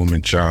 man,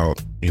 woman,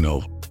 child,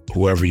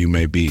 whoever you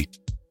may be.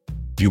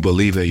 If you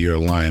believe that you're a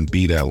lion,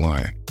 be that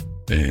lion,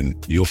 and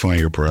you'll find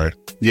your pride.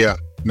 Yeah,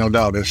 no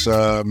doubt. It's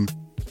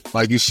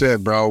like you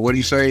said, bro. What do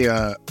you say?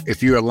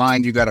 If you're a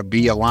lion, you got to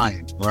be a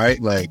lion,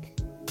 right? Like,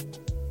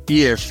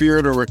 yeah,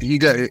 fear to you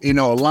got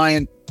a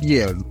lion.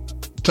 Yeah,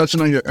 touching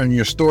on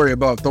your story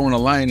about throwing a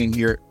lion in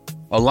here,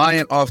 a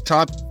lion off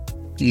top,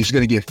 he's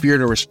gonna get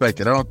feared or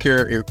respected. I don't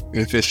care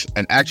if it's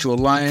an actual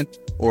lion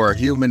or a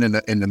human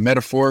in the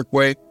metaphoric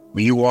way.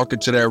 When you walk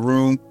into that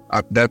room,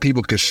 that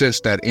people can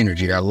sense that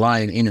energy, that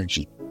lion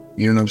energy.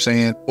 You know what I'm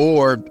saying?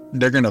 Or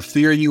they're going to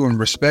fear you and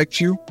respect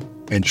you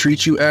and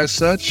treat you as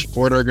such,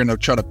 or they're going to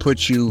try to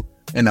put you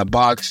in a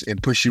box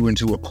and push you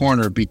into a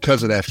corner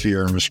because of that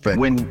fear and respect.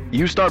 When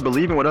you start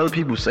believing what other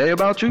people say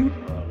about you,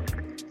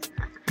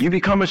 you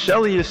become a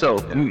shell of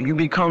yourself. You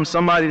become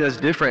somebody that's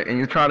different, and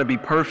you're trying to be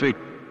perfect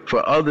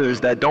for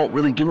others that don't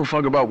really give a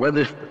fuck about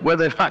whether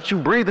or not you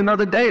breathe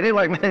another day. They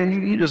like,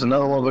 man, you just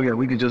another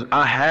one.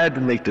 I had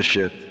to make the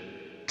shift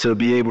to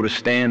be able to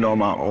stand on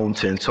my own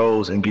 10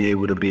 toes and be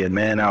able to be a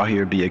man out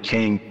here, be a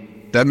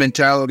king. That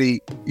mentality,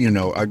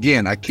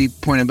 again, I keep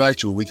pointing back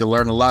to it. We can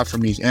learn a lot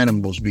from these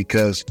animals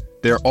because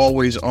they're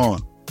always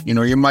on.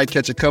 You might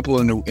catch a couple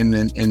in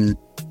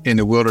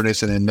the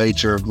wilderness and in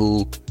nature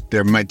who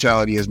their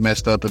mentality is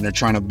messed up and they're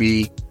trying to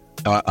be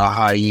a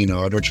hyena,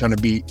 or they're trying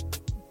to be,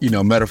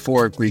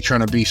 metaphorically trying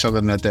to be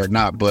something that they're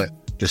not. But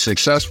the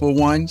successful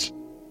ones,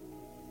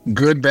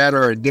 good, bad,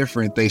 or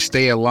indifferent, they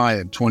stay a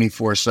lion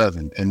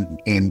 24/7.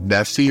 And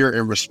that fear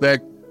and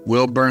respect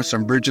will burn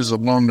some bridges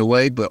along the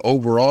way. But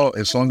overall,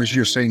 as long as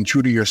you're staying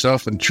true to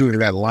yourself and true to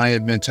that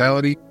lion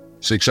mentality,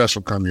 success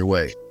will come your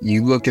way.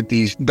 You look at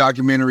these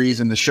documentaries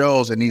and the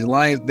shows, and these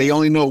lions, they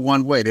only know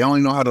one way. They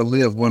only know how to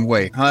live one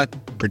way: hunt,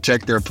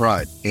 protect their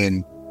pride.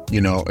 And,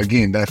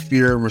 again, that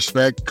fear and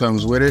respect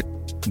comes with it,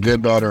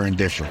 good, bad, or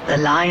indifferent. The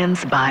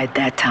lions bide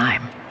their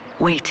time,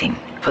 waiting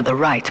for the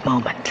right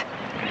moment.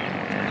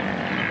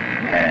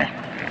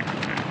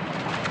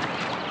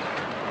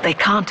 They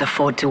can't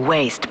afford to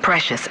waste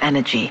precious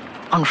energy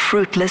on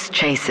fruitless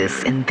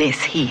chases in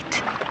this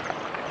heat.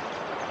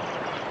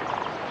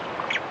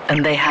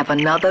 And they have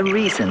another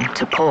reason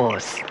to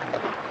pause.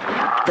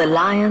 The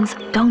lions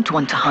don't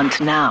want to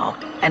hunt now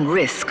and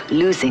risk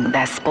losing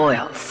their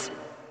spoils.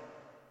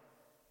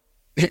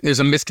 There's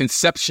a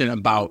misconception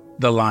about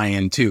the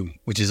lion, too,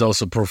 which is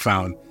also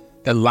profound.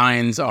 That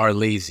lions are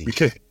lazy.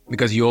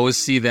 Because you always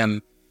see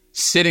them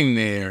sitting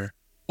there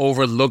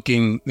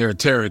overlooking their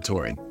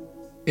territory.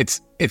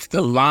 It's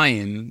the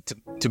lion,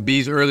 to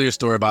B's earlier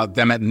story about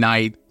them at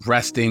night,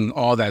 resting,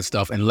 all that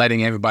stuff, and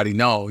letting everybody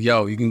know,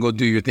 yo, you can go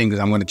do your thing because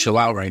I'm going to chill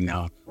out right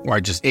now, or I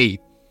just ate.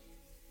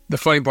 The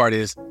funny part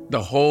is,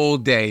 the whole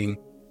day,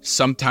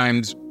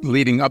 sometimes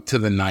leading up to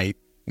the night,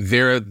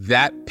 they're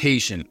that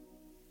patient.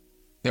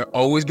 There'll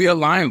always be a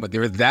lion, but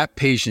they're that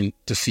patient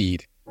to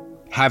feed.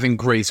 Having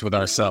grace with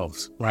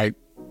ourselves, right?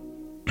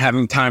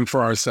 Having time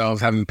for ourselves,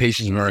 having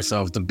patience with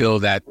ourselves to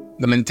build that.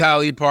 The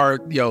mentality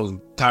part,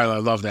 yo, Tyler, I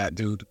love that,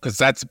 dude, because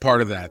that's a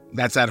part of that.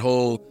 That's that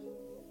whole,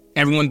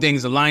 everyone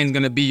thinks the lion's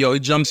going to be, yo,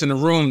 he jumps in the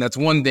room. That's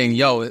one thing.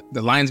 Yo,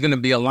 the lion's going to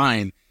be a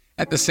lion.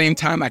 At the same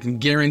time, I can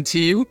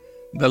guarantee you,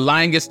 the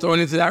lion gets thrown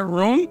into that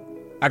room,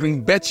 I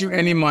can bet you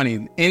any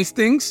money.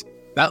 Instincts,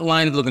 that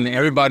lion is looking at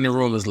everybody in the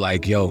room is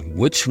like, yo,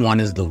 which one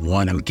is the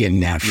one I'm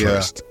getting at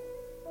first?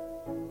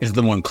 Is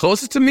the one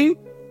closest to me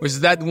which is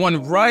that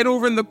one right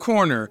over in the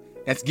corner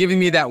that's giving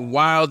me that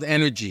wild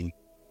energy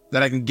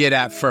that I can get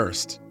at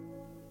first.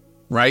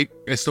 Right?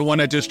 It's the one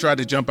that just tried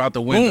to jump out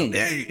the window.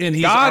 Boom. And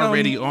he's Got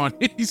already him. on.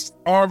 He's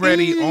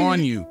already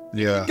on you.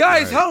 Yeah.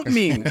 Guys, help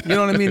me. You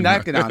know what I mean?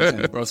 That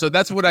nonsense, bro. So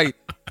that's what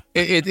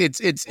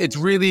it's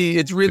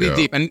really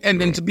deep.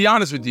 And to be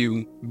honest with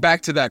you,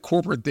 back to that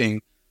corporate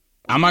thing,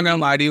 I'm not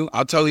gonna lie to you.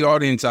 I'll tell the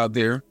audience out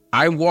there,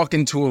 I walk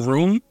into a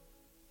room,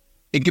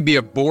 it could be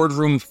a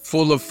boardroom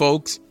full of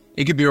folks,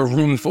 it could be a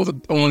room full of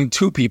only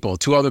two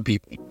other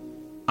people.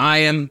 I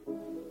am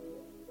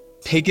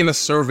taking a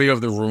survey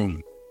of the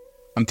room.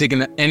 I'm taking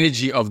the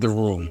energy of the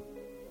room.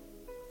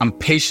 I'm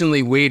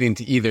patiently waiting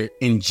to either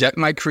inject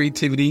my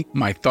creativity,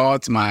 my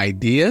thoughts, my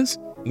ideas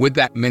with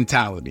that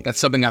mentality. That's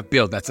something I've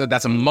built. That's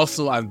a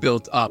muscle I've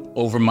built up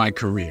over my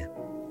career.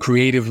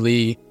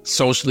 Creatively,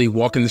 socially,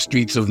 walking the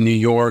streets of New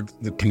York,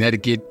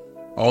 Connecticut,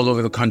 all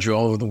over the country,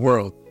 all over the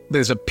world.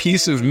 There's a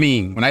piece of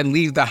me, when I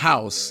leave the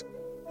house,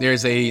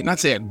 there's not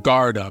say a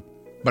guard up,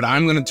 but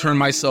I'm going to turn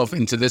myself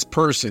into this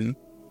person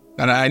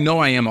that I know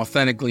I am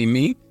authentically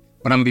me,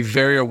 but I'm going to be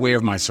very aware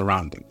of my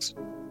surroundings.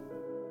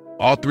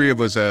 All three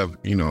of us have,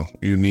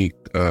 unique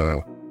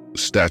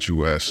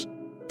statuesque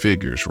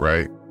figures,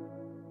 right?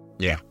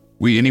 Yeah.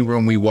 Any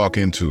room we walk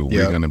into,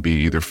 we're going to be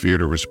either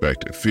feared or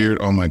respected. Feared,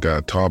 oh my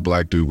God, tall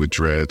black dude with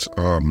dreads.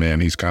 Oh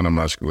man, he's kind of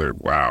muscular.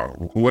 Wow.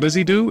 What does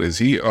he do?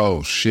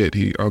 Oh shit,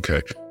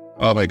 okay.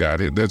 Oh my God,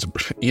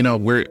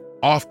 we're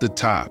off the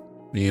top,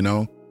 we're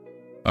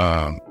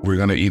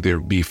going to either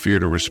be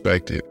feared or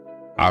respected.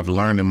 I've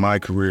learned in my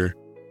career,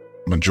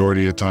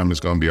 majority of the time it's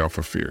going to be off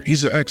of fear.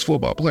 He's an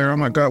ex-football player. Oh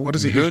my God, what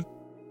is he good?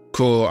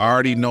 Cool. I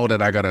already know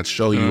that I got to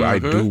show you I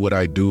do what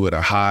I do at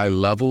a high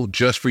level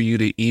just for you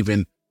to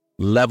even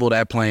level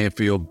that playing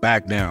field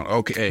back down.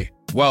 Okay,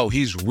 well,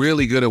 he's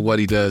really good at what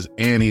he does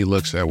and he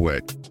looks that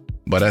way.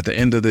 But at the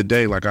end of the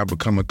day, like, I've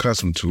become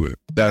accustomed to it.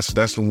 That's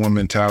the one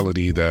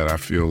mentality that I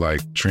feel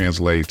like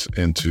translates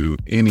into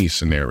any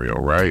scenario,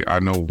 right? I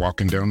know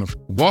walking down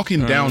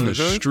the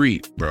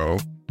street, bro,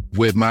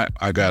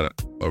 I got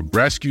a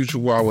rescue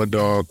Chihuahua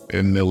dog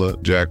in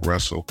Nilla, Jack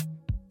Russell,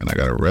 and I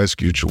got a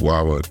rescue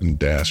Chihuahua in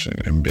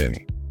Dashin and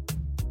Benny.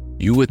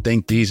 You would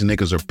think these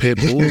niggas are pit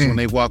bulls when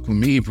they walk with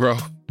me, bro.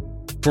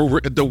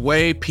 For the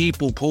way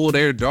people pull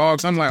their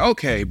dogs, I'm like,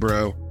 okay,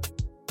 bro.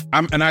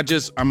 I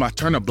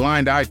turn a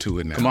blind eye to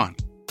it now. Come on.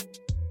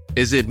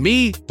 Is it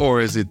me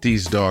or is it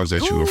these dogs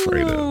that you're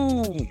afraid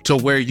of? To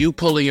where you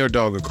pulling your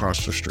dog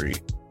across the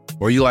street,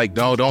 or you like,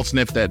 no, don't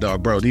sniff that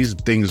dog, bro. These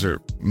things are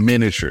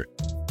miniature.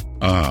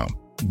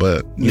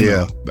 But you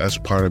know, that's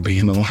part of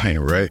being a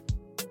lion, right?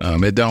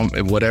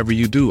 Whatever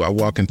you do, I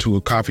walk into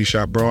a coffee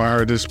shop, bro. I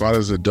heard this spot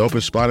is the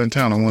dopest spot in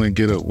town. I want to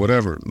get a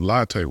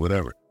latte,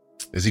 whatever.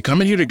 Is he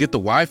coming here to get the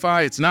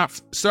Wi-Fi? It's not,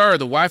 sir,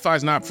 the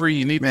Wi-Fi's not free.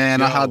 You need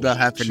I had that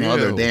happen the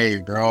other day,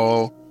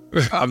 bro.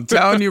 I'm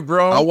telling you,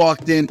 bro. I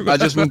walked in, I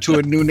just went to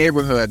a new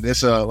neighborhood.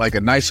 It's like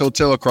a nice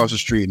hotel across the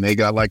street, and they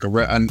got like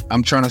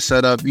I'm trying to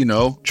set up,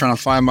 trying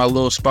to find my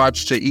little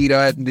spots to eat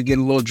at and to get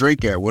a little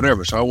drink at,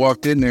 whatever. So I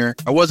walked in there.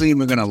 I wasn't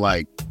even going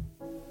to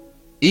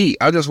eat.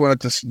 I just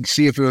wanted to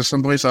see if it was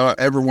someplace I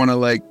ever want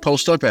to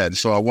post up at.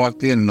 So I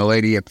walked in, and the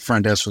lady at the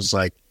front desk was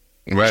like,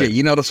 right.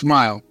 the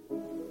smile.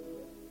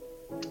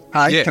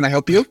 Hi, can I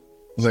help you? I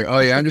was like, oh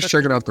yeah, I'm just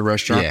checking out the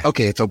restaurant. Yeah.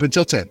 Okay, it's open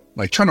till 10.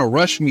 Trying to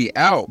rush me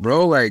out,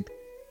 bro.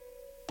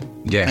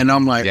 Yeah. And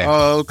I'm like,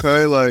 oh,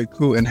 okay,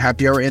 cool. And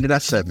happy hour ended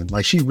at 7.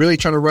 She really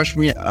trying to rush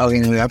me out.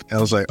 I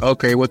was like,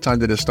 okay, what time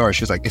did it start?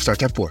 She's like, it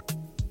starts at 4.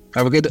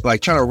 Have a good day.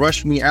 Trying to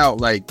rush me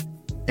out.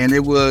 And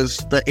it was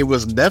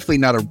definitely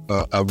not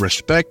a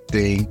respect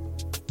thing.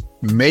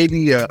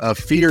 Maybe a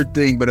feeder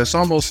thing, but it's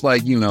almost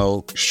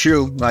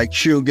shoo,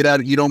 get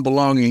out. You don't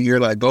belong in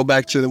here. Go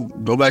back to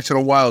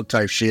the wild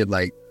type shit.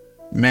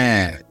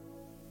 Man,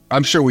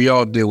 I'm sure we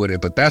all deal with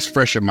it, but that's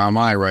fresh in my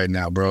mind right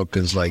now, bro.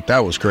 Because that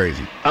was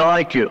crazy. I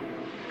like you.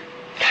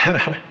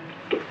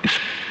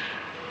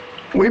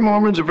 We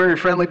Mormons are very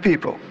friendly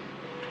people.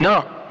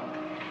 No,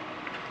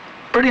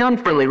 pretty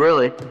unfriendly,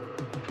 really.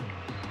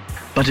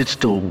 But it's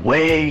the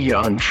way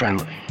you're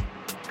unfriendly.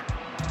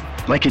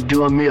 Like you're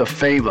doing me a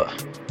favor.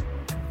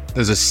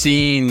 There's a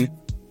scene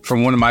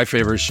from one of my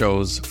favorite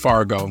shows,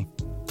 Fargo,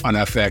 on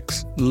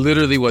FX.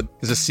 Literally,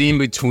 there's a scene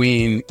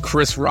between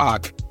Chris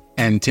Rock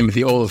and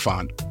Timothy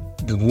Olyphant.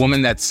 The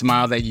woman that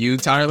smiled at you,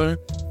 Tyler,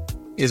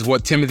 is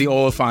what Timothy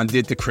Olyphant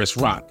did to Chris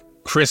Rock.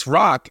 Chris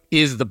Rock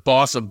is the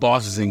boss of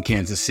bosses in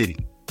Kansas City.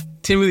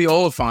 Timothy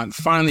Olyphant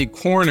finally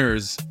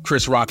corners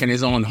Chris Rock in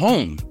his own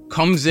home,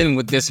 comes in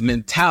with this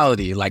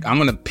mentality, I'm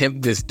going to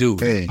pimp this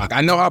dude. Hey.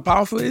 I know how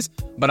powerful it is,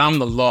 but I'm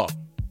the law.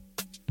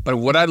 But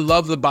what I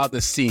loved about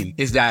the scene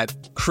is that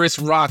Chris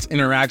Rock's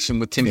interaction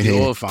with Timothy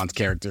Olyphant's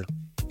character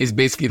is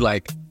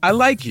basically I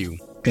like you.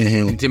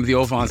 And Timothy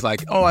Olyphant's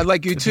like, oh, I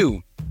like you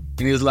too.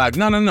 And he was like,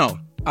 no,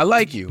 I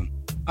like you.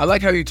 I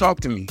like how you talk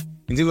to me.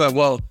 And he was like,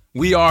 well,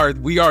 we are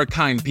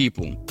kind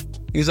people.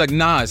 And he's like,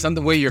 nah, it's not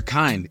the way you're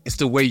kind. It's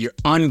the way you're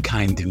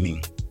unkind to me.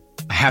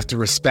 I have to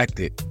respect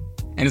it.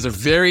 And it's a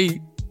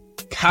very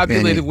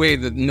calculated way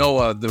that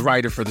Noah, the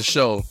writer for the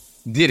show,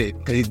 did it,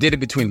 because he did it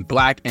between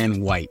black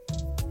and white.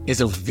 It's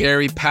a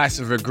very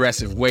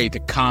passive-aggressive way to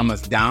calm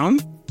us down.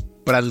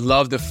 But I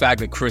love the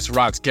fact that Chris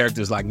Rock's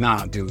character is like,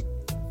 nah, dude,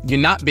 you're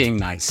not being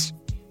nice.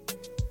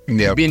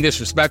 You're being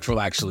disrespectful,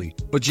 actually.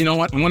 But you know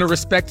what? I'm going to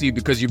respect you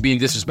because you're being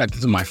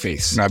disrespectful to my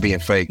face. Not being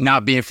fake.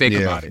 Not being fake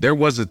about it. There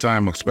was a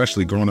time,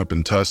 especially growing up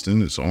in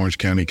Tustin, it's Orange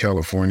County,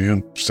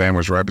 California,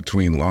 sandwiched right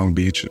between Long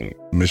Beach and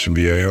Mission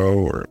Viejo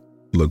or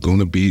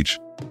Laguna Beach.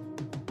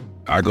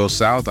 I go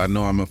south, I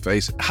know I'm a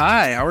face.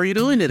 Hi, how are you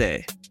doing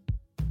today?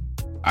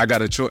 I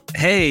got a choice.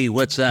 Hey,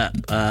 what's up?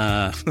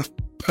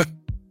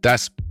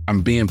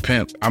 I'm being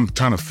pimped. I'm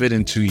trying to fit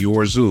into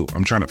your zoo.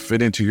 I'm trying to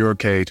fit into your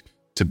cage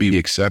to be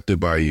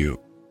accepted by you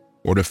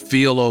or to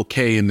feel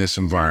okay in this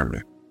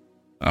environment.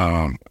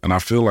 And I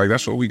feel like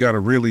that's what we got to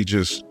really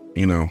just,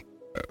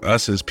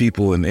 us as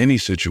people in any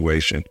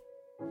situation.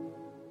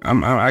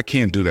 I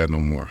can't do that no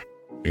more.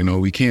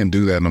 We can't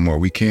do that no more.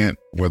 We can't,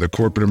 whether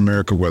corporate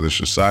America, whether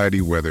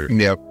society, whether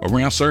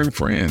around certain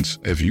friends,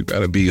 if you got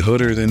to be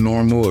hooder than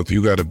normal, if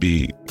you got to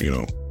be,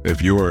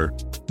 if your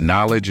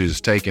knowledge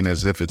is taken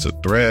as if it's a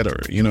threat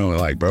or,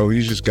 bro,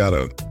 you just got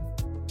to,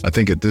 I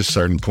think at this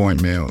certain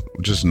point, man,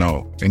 just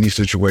know any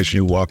situation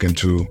you walk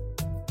into,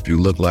 if you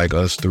look like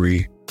us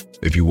three,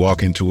 if you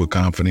walk into a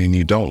company and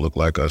you don't look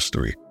like us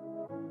three,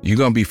 you're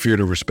going to be feared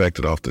or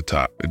respected off the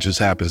top. It just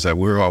happens that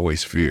we're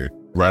always feared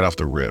right off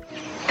the rip.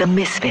 The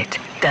misfit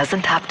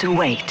doesn't have to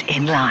wait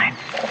in line.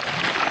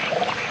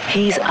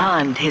 He's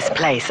earned his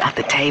place at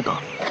the table.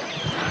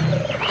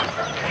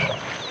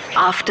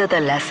 After the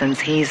lessons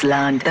he's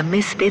learned, the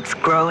misfit's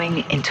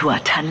growing into a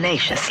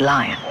tenacious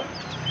lion.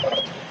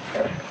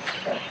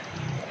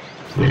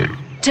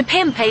 To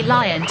Pimp a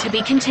Lion to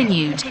be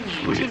continued.